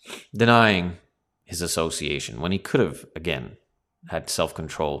his association when he could have, again, had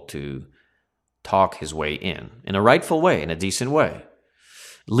self-control to talk his way in a rightful way, in a decent way,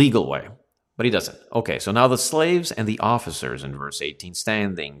 legal way. But he doesn't. Okay, so now the slaves and the officers in verse 18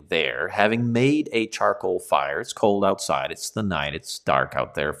 standing there, having made a charcoal fire. It's cold outside. It's the night. It's dark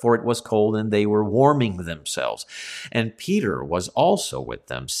out there. For it was cold, and they were warming themselves. And Peter was also with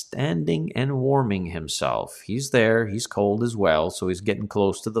them, standing and warming himself. He's there. He's cold as well, so he's getting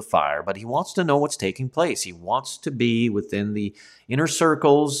close to the fire. But he wants to know what's taking place. He wants to be within the inner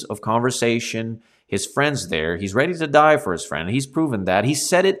circles of conversation. His friend's there. He's ready to die for his friend. He's proven that. He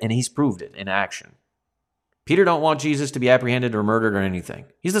said it, and he's proved it in action. Peter don't want Jesus to be apprehended or murdered or anything.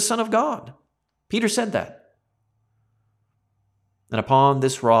 He's the Son of God. Peter said that. And upon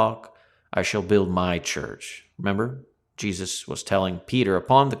this rock I shall build my church. Remember, Jesus was telling Peter,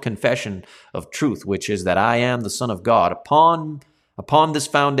 upon the confession of truth, which is that I am the Son of God, upon this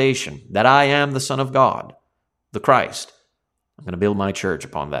foundation, that I am the Son of God, the Christ, I'm going to build my church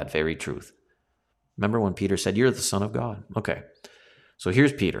upon that very truth. Remember when Peter said, you're the Son of God? Okay, so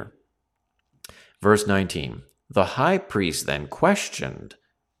here's Peter. Verse 19, the high priest then questioned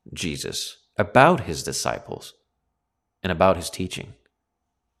Jesus about his disciples and about his teaching.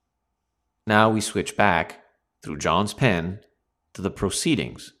 Now we switch back through John's pen to the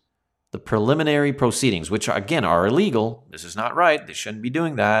proceedings, the preliminary proceedings, which again are illegal. This is not right. They shouldn't be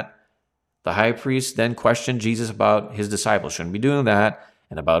doing that. The high priest then questioned Jesus about his disciples. Shouldn't be doing that.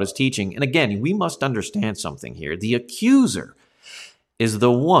 And about his teaching. And again, we must understand something here. The accuser is the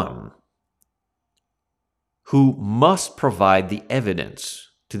one who must provide the evidence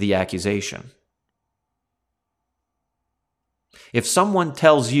to the accusation. If someone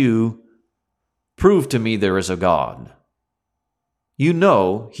tells you, prove to me there is a God, you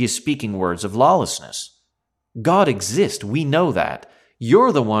know he is speaking words of lawlessness. God exists. We know that.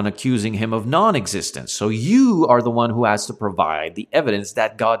 You're the one accusing him of non-existence. So you are the one who has to provide the evidence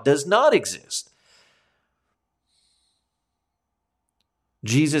that God does not exist.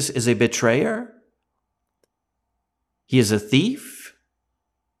 Jesus is a betrayer. He is a thief.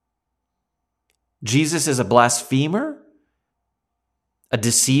 Jesus is a blasphemer, a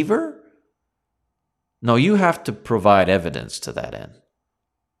deceiver. No, you have to provide evidence to that end.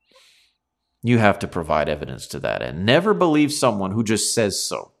 You have to provide evidence to that end. Never believe someone who just says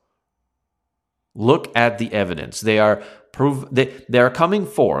so. Look at the evidence. They are coming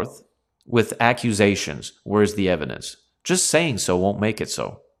forth with accusations. Where's the evidence? Just saying so won't make it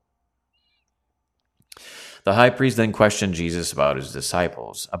so. The high priest then questioned Jesus about his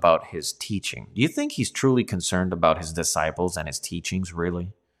disciples, about his teaching. Do you think he's truly concerned about his disciples and his teachings,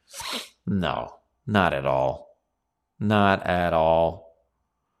 really? No, not at all. Not at all.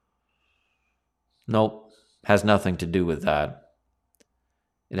 Nope, has nothing to do with that.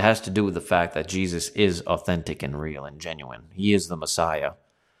 It has to do with the fact that Jesus is authentic and real and genuine. He is the Messiah.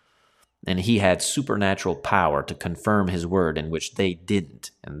 And he had supernatural power to confirm his word, in which they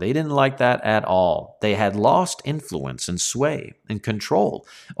didn't. And they didn't like that at all. They had lost influence and sway and control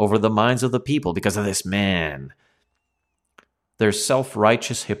over the minds of the people because of this man. Their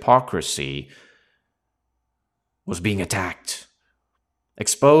self-righteous hypocrisy was being attacked,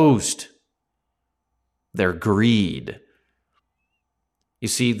 exposed. Their greed. You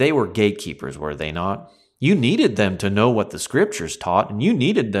see, they were gatekeepers, were they not? You needed them to know what the scriptures taught, and you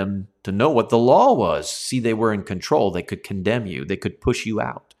needed them to know what the law was. See, they were in control. They could condemn you. They could push you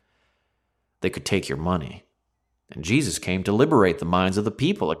out. They could take your money. And Jesus came to liberate the minds of the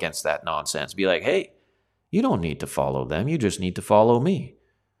people against that nonsense. Be like, hey, you don't need to follow them. You just need to follow me.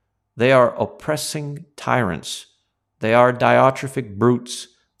 They are oppressing tyrants. They are diatrophic brutes.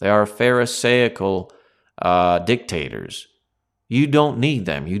 They are pharisaical dictators. You don't need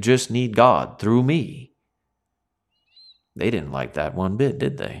them. You just need God through me. They didn't like that one bit,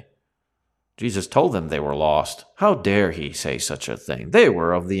 did they? Jesus told them they were lost. How dare he say such a thing? They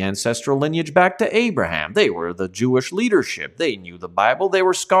were of the ancestral lineage back to Abraham. They were the Jewish leadership. They knew the Bible. They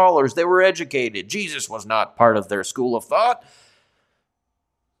were scholars. They were educated. Jesus was not part of their school of thought.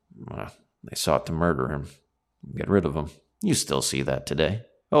 Well, they sought to murder him, get rid of him. You still see that today.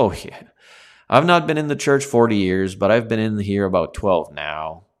 Oh, yeah. I've not been in the church 40 years, but I've been in here about 12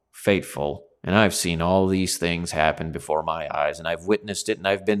 now, faithful, and I've seen all these things happen before my eyes, and I've witnessed it, and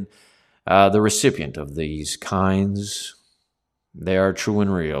I've been the recipient of these kinds. They are true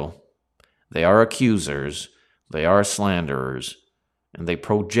and real. They are accusers. They are slanderers, and they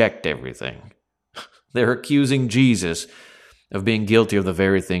project everything. They're accusing Jesus of being guilty of the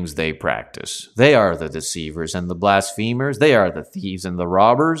very things they practice. They are the deceivers and the blasphemers. They are the thieves and the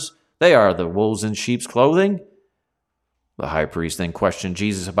robbers. They are the wolves in sheep's clothing. The high priest then questioned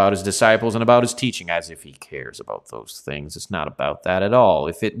Jesus about his disciples and about his teaching, as if he cares about those things. It's not about that at all.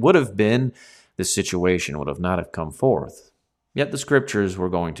 If it would have been, this situation would have not have come forth. Yet the scriptures were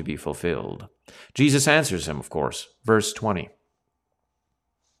going to be fulfilled. Jesus answers him, of course. Verse 20.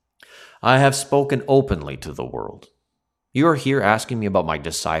 I have spoken openly to the world. You are here asking me about my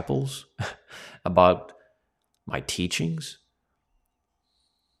disciples, about my teachings.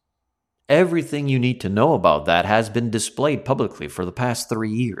 Everything you need to know about that has been displayed publicly for the past 3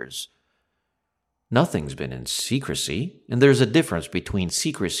 years. Nothing's been in secrecy, and there's a difference between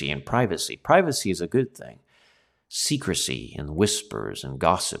secrecy and privacy. Privacy is a good thing. Secrecy and whispers and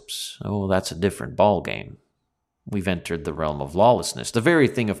gossips, oh, that's a different ballgame. We've entered the realm of lawlessness, the very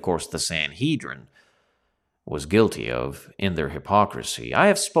thing, of course, the Sanhedrin was guilty of in their hypocrisy. I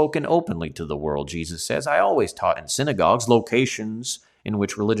have spoken openly to the world, Jesus says. I always taught in synagogues, locations in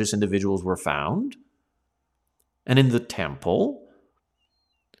which religious individuals were found, and in the temple,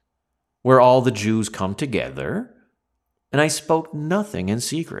 where all the Jews come together, and I spoke nothing in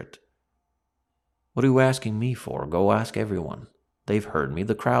secret. What are you asking me for? Go ask everyone. They've heard me.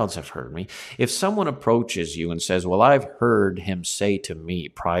 The crowds have heard me. If someone approaches you and says, well, I've heard him say to me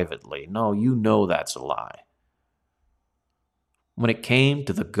privately, no, you know that's a lie. When it came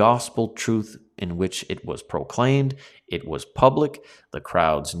to the gospel truth in which it was proclaimed, it was public, the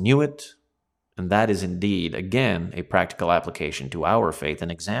crowds knew it, and that is indeed, again, a practical application to our faith,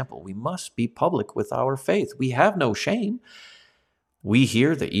 an example. We must be public with our faith. We have no shame. We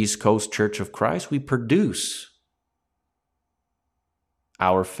here, the East Coast Church of Christ, we produce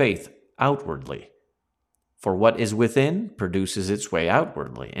our faith outwardly. For what is within produces its way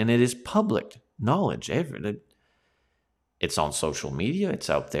outwardly, and it is public knowledge. It's on social media. It's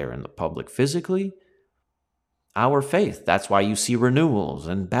out there in the public physically. Our faith, that's why you see renewals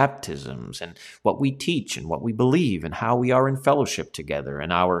and baptisms and what we teach and what we believe and how we are in fellowship together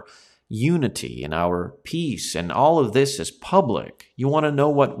and our unity and our peace. And all of this is public. You want to know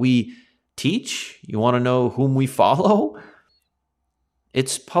what we teach? You want to know whom we follow?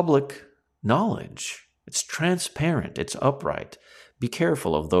 It's public knowledge. It's transparent. It's upright. Be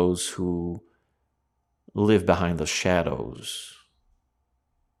careful of those who live behind the shadows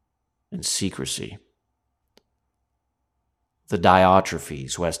and secrecy. The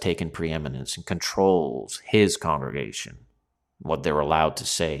Diotrephes, who has taken preeminence and controls his congregation, what they're allowed to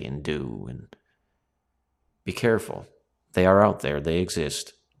say and do. And be careful. They are out there. They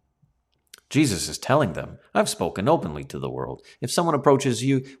exist. Jesus is telling them, I've spoken openly to the world. If someone approaches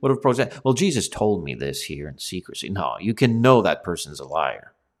you, would approach that, well, Jesus told me this here in secrecy. No, you can know that person's a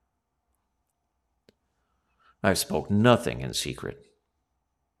liar. I've spoken nothing in secret.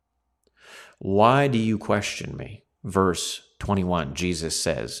 Why do you question me? Verse 21, Jesus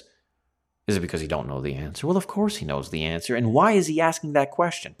says, is it because you don't know the answer? Well, of course he knows the answer. And why is he asking that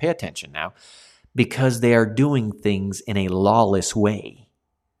question? Pay attention now. Because they are doing things in a lawless way.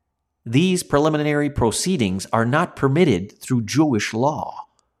 These preliminary proceedings are not permitted through Jewish law.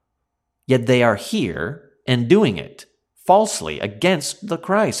 Yet they are here and doing it falsely against the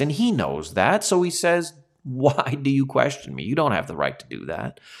Christ. And he knows that. So he says, why do you question me? You don't have the right to do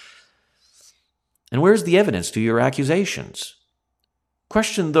that. And where's the evidence to your accusations?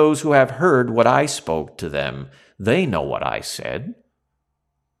 Question those who have heard what I spoke to them. They know what I said.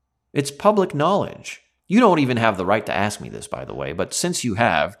 It's public knowledge. You don't even have the right to ask me this, by the way, but since you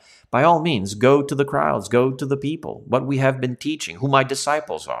have, by all means, go to the crowds, go to the people, what we have been teaching, who my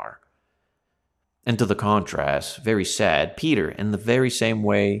disciples are. And to the contrast, very sad, Peter, in the very same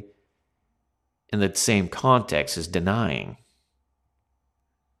way, in the same context, is denying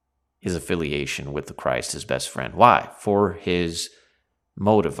his affiliation with the Christ, his best friend. Why? For his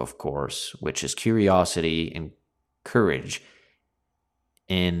motive, of course, which is curiosity and courage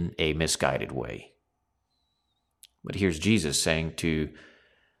in a misguided way. But here's Jesus saying to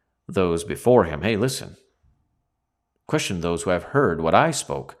those before him, hey, listen, question those who have heard what I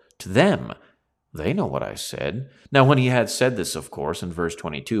spoke to them. They know what I said. Now, when he had said this, of course, in verse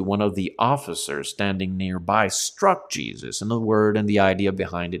 22, one of the officers standing nearby struck Jesus. And the word and the idea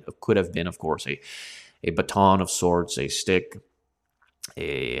behind it could have been, of course, a baton of sorts, a stick.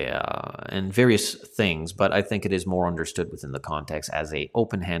 and various things, but I think it is more understood within the context as a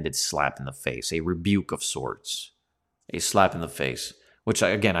open-handed slap in the face, a rebuke of sorts, a slap in the face, which,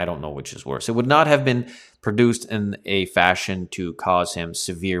 again, I don't know which is worse. It would not have been produced in a fashion to cause him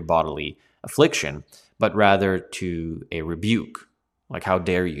severe bodily affliction, but rather to a rebuke. Like, how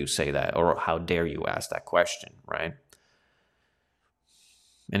dare you say that, or how dare you ask that question, right?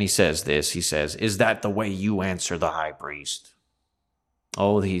 And he says this, he says, "Is that the way you answer the high priest?"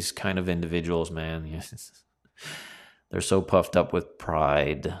 Oh, these kind of individuals, man. Yes. They're so puffed up with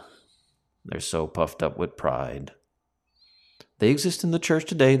pride. They're so puffed up with pride. They exist in the church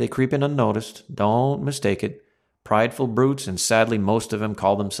today. They creep in unnoticed. Don't mistake it. Prideful brutes, and sadly most of them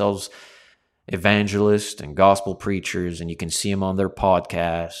call themselves evangelists and gospel preachers, and you can see them on their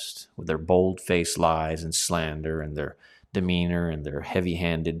podcast with their bold-faced lies and slander and their demeanor and their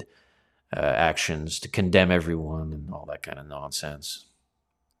heavy-handed actions to condemn everyone and all that kind of nonsense.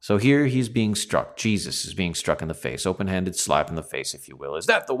 So here he's being struck. Jesus is being struck in the face, open-handed slap in the face, if you will. "Is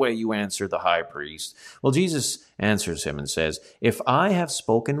that the way you answer the high priest?" Well, Jesus answers him and says, "If I have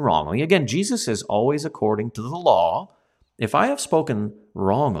spoken wrongly," again, Jesus is always according to the law. "If I have spoken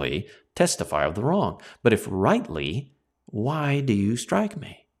wrongly, testify of the wrong. But if rightly, why do you strike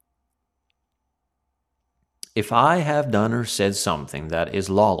me? If I have done or said something that is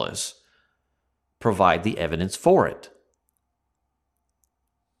lawless, provide the evidence for it.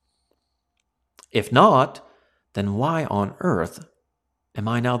 If not, then why on earth am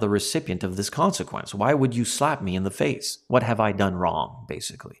I now the recipient of this consequence? Why would you slap me in the face? What have I done wrong,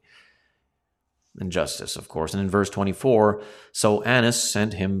 basically?" Injustice, of course. And in verse 24, "So Annas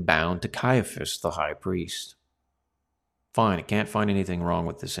sent him bound to Caiaphas, the high priest." Fine, I can't find anything wrong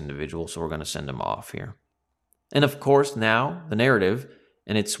with this individual, so we're going to send him off here. And of course, now the narrative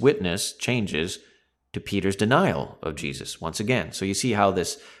and its witness changes to Peter's denial of Jesus once again. So you see how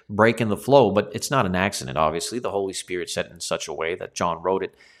this break in the flow, but it's not an accident, obviously. The Holy Spirit said it in such a way that John wrote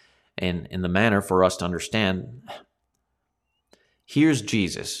it in the manner for us to understand. Here's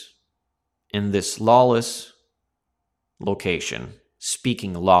Jesus in this lawless location,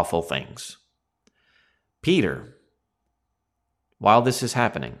 speaking lawful things. Peter, while this is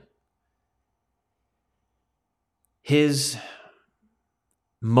happening, his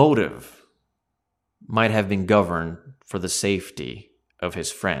motive might have been governed for the safety of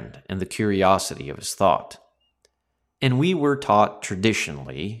his friend and the curiosity of his thought. And we were taught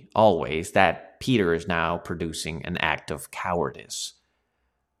traditionally, always, that Peter is now producing an act of cowardice.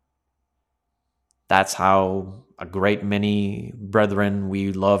 That's how a great many brethren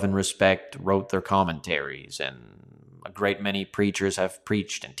we love and respect wrote their commentaries, and a great many preachers have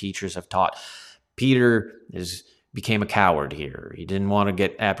preached and teachers have taught. Peter became a coward here. He didn't want to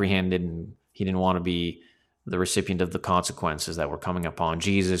get apprehended, and he didn't want to be the recipient of the consequences that were coming upon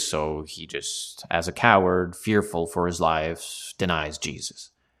Jesus, so he just, as a coward, fearful for his life, denies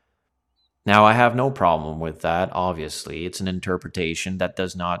Jesus. Now, I have no problem with that, obviously. It's an interpretation that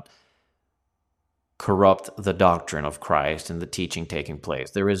does not corrupt the doctrine of Christ and the teaching taking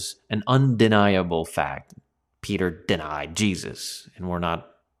place. There is an undeniable fact. Peter denied Jesus, and we're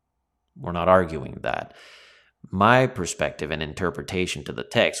not arguing that. My perspective and interpretation to the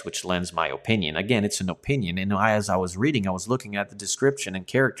text, which lends my opinion. Again, it's an opinion, and as I was reading, I was looking at the description and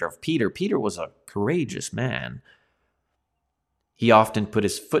character of Peter. Peter was a courageous man. He often put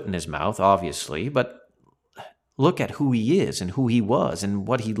his foot in his mouth, obviously, but look at who he is and who he was and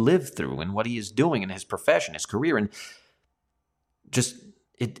what he lived through and what he is doing in his profession, his career, and just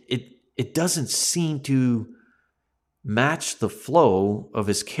it doesn't seem to match the flow of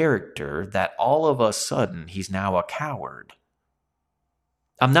his character that all of a sudden he's now a coward.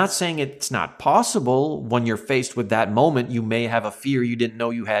 I'm not saying it's not possible when you're faced with that moment. You may have a fear you didn't know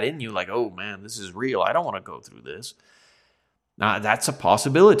you had in you, like, oh man, this is real. I don't want to go through this. That's a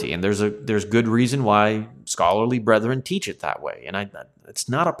possibility, and there's good reason why scholarly brethren teach it that way, and it's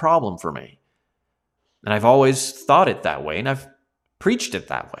not a problem for me. And I've always thought it that way, and I've preached it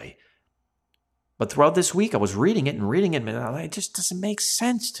that way. But throughout this week, I was reading it, and it just doesn't make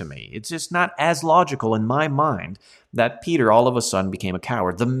sense to me. It's just not as logical in my mind that Peter all of a sudden became a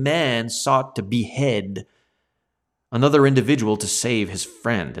coward. The man sought to behead another individual to save his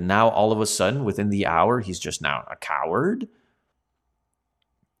friend, and now all of a sudden, within the hour, he's just now a coward?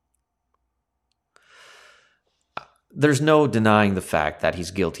 There's no denying the fact that he's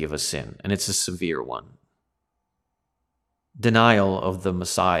guilty of a sin, and it's a severe one. Denial of the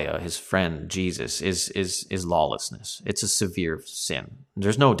Messiah, his friend Jesus, is lawlessness. It's a severe sin.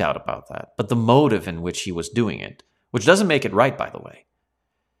 There's no doubt about that. But the motive in which he was doing it, which doesn't make it right, by the way,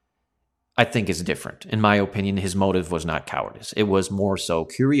 I think is different. In my opinion, his motive was not cowardice. It was more so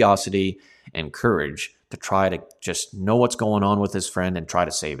curiosity and courage to try to just know what's going on with his friend and try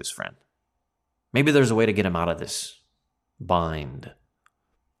to save his friend. Maybe there's a way to get him out of this bind.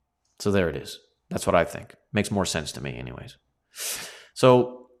 So there it is. That's what I think. Makes more sense to me anyways.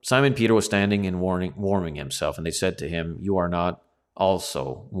 So Simon Peter was standing and warming himself, and they said to him, "You are not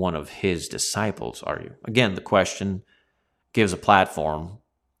also one of his disciples, are you?" Again, the question gives a platform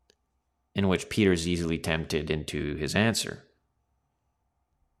in which Peter is easily tempted into his answer.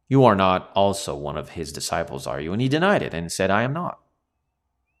 "You are not also one of his disciples, are you?" And he denied it and said, "I am not."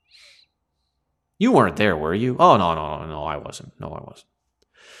 "You weren't there, were you?" "Oh, no, I wasn't. No, I wasn't."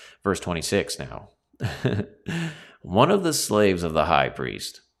 Verse 26 now. "One of the slaves of the high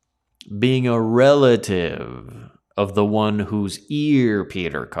priest, being a relative of the one whose ear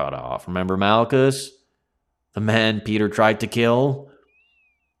Peter cut off." Remember Malchus? The man Peter tried to kill?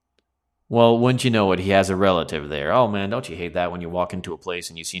 Well, wouldn't you know it, he has a relative there. Oh man, don't you hate that when you walk into a place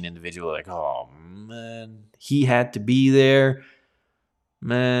and you see an individual like, oh man, he had to be there?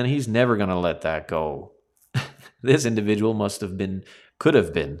 Man, he's never going to let that go. This individual could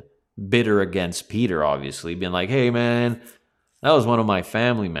have been bitter against Peter, obviously, being like, hey man, that was one of my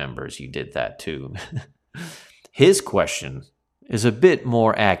family members. You did that too. His question is a bit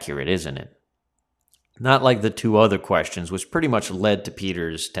more accurate, isn't it? Not like the two other questions, which pretty much led to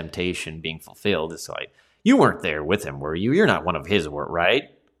Peter's temptation being fulfilled. It's like, you weren't there with him, were you? You're not one of his, right?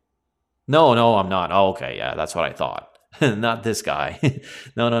 No, I'm not. Oh, okay, yeah, that's what I thought. Not this guy.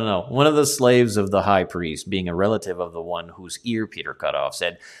 No. One of the slaves of the high priest, being a relative of the one whose ear Peter cut off,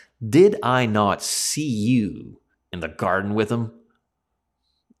 said, "Did I not see you in the garden with him?"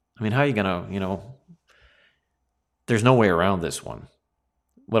 I mean, how are you going to, there's no way around this one.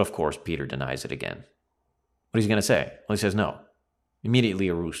 But of course, Peter denies it again. What is he going to say? Well, he says no. Immediately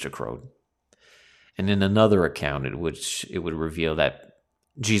a rooster crowed. And in another account, it would reveal that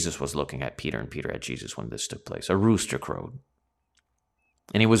Jesus was looking at Peter and Peter at Jesus when this took place. A rooster crowed.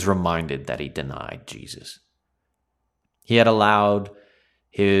 And he was reminded that he denied Jesus. He had allowed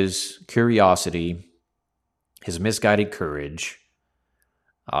his curiosity, his misguided courage,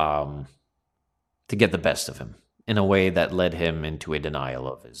 to get the best of him in a way that led him into a denial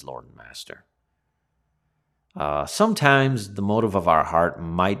of his Lord and Master. Sometimes the motive of our heart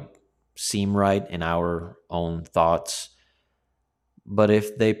might seem right in our own thoughts, but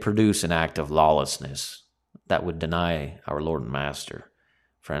if they produce an act of lawlessness that would deny our Lord and Master,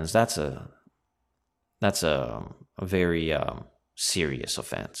 friends, that's a very serious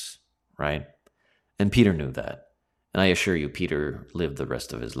offense, right? And Peter knew that. And I assure you, Peter lived the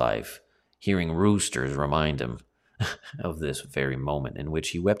rest of his life hearing roosters remind him of this very moment in which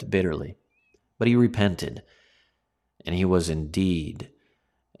he wept bitterly. But he repented, and he was indeed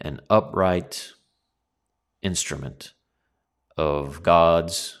an upright instrument of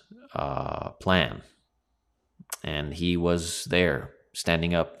God's plan. And he was there,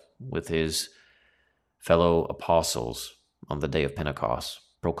 standing up with his fellow apostles on the day of Pentecost,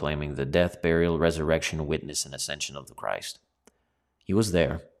 proclaiming the death, burial, resurrection, witness, and ascension of the Christ. He was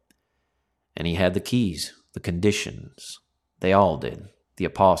there, and he had the keys, the conditions. They all did. The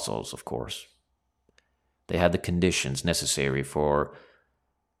apostles, of course. They had the conditions necessary for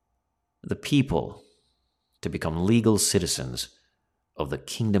the people to become legal citizens of the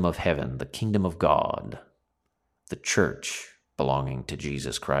kingdom of heaven, the kingdom of God, the church belonging to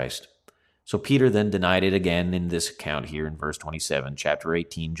Jesus Christ. So Peter then denied it again in this account here in verse 27, chapter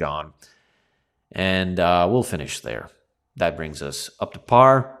 18, John. And we'll finish there. That brings us up to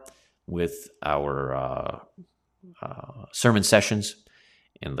par with our sermon sessions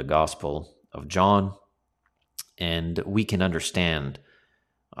in the Gospel of John. And we can understand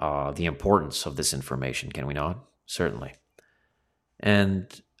the importance of this information, can we not? Certainly. And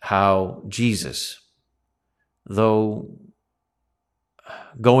how Jesus, though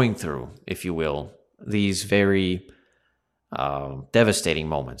going through, if you will, these very devastating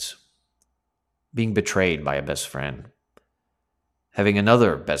moments, being betrayed by a best friend, having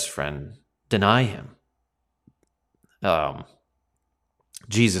another best friend deny him,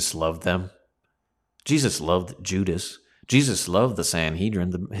 Jesus loved them. Jesus loved Judas. Jesus loved the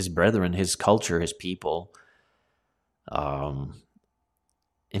Sanhedrin, his brethren, his culture, his people. And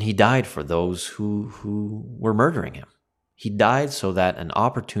he died for those who were murdering him. He died so that an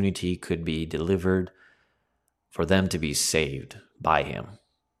opportunity could be delivered for them to be saved by him.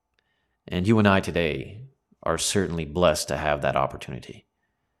 And you and I today are certainly blessed to have that opportunity.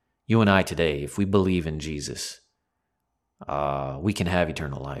 You and I today, if we believe in Jesus, we can have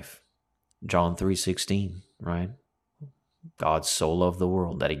eternal life. John 3:16, right? God so loved the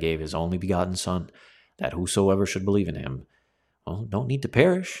world that he gave his only begotten Son, that whosoever should believe in him, well, don't need to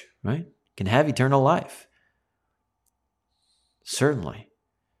perish, right? Can have eternal life. Certainly.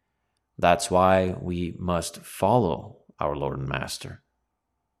 That's why we must follow our Lord and Master,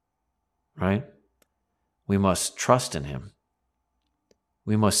 right? We must trust in him.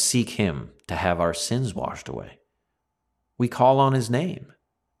 We must seek him to have our sins washed away. We call on his name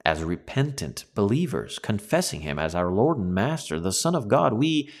as repentant believers, confessing him as our Lord and Master, the Son of God.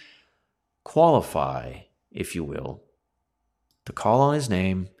 We qualify, if you will, to call on his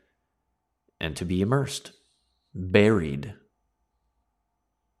name and to be immersed, buried,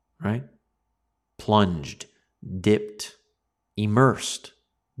 right? Plunged, dipped, immersed,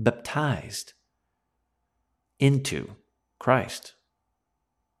 baptized into Christ.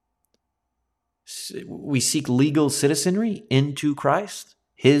 We seek legal citizenry into Christ,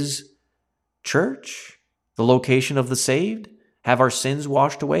 his church, the location of the saved, have our sins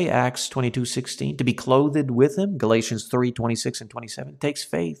washed away, Acts 22:16, to be clothed with him, Galatians 3:26 and 27, takes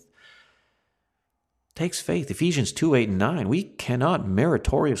faith. Takes faith. Ephesians 2:8 and 9. We cannot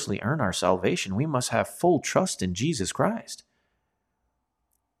meritoriously earn our salvation. We must have full trust in Jesus Christ.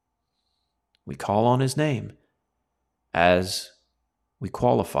 We call on his name as we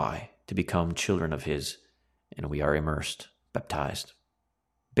qualify to become children of his, and we are immersed, baptized,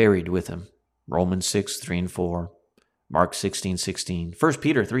 buried with him. Romans 6:3 and 4, Mark 16:16, 1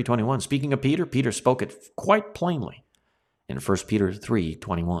 Peter 3:21. Speaking of Peter, Peter spoke it quite plainly in 1 Peter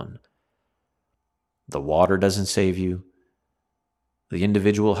 3:21. The water doesn't save you. The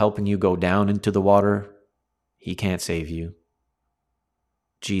individual helping you go down into the water, he can't save you.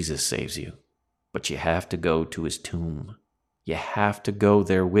 Jesus saves you. But you have to go to his tomb. You have to go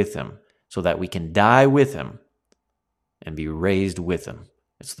there with him so that we can die with him and be raised with him.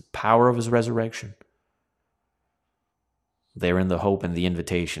 It's the power of his resurrection. Therein the hope and the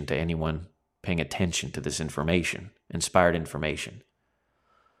invitation to anyone paying attention to this information, inspired information.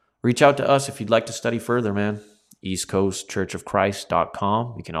 Reach out to us if you'd like to study further, man.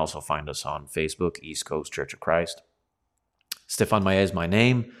 EastCoastChurchOfChrist.com. You can also find us on Facebook, East Coast Church of Christ. Stefan Maya is my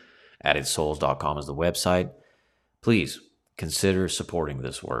name. AddedSouls.com is the website. Please consider supporting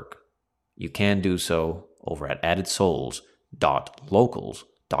this work. You can do so over at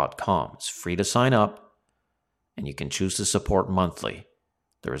AddedSouls.locals.com. It's free to sign up, and you can choose to support monthly.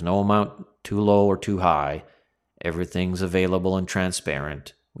 There is no amount too low or too high. Everything's available and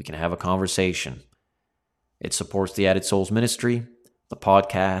transparent. We can have a conversation. It supports the Added Souls ministry, the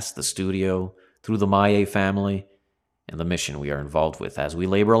podcast, the studio, through the Maye family, and the mission we are involved with as we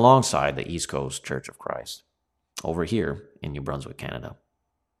labor alongside the East Coast Church of Christ over here in New Brunswick, Canada.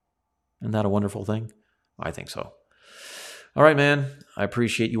 Isn't that a wonderful thing? I think so. All right, man. I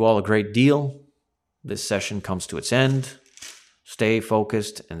appreciate you all a great deal. This session comes to its end. Stay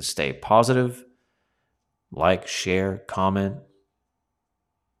focused and stay positive. Like, share, comment.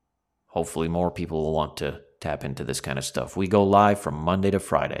 Hopefully more people will want to tap into this kind of stuff. We go live from Monday to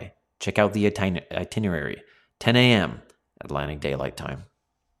Friday. Check out the itinerary, 10 a.m. Atlantic Daylight Time.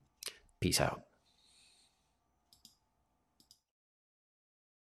 Peace out.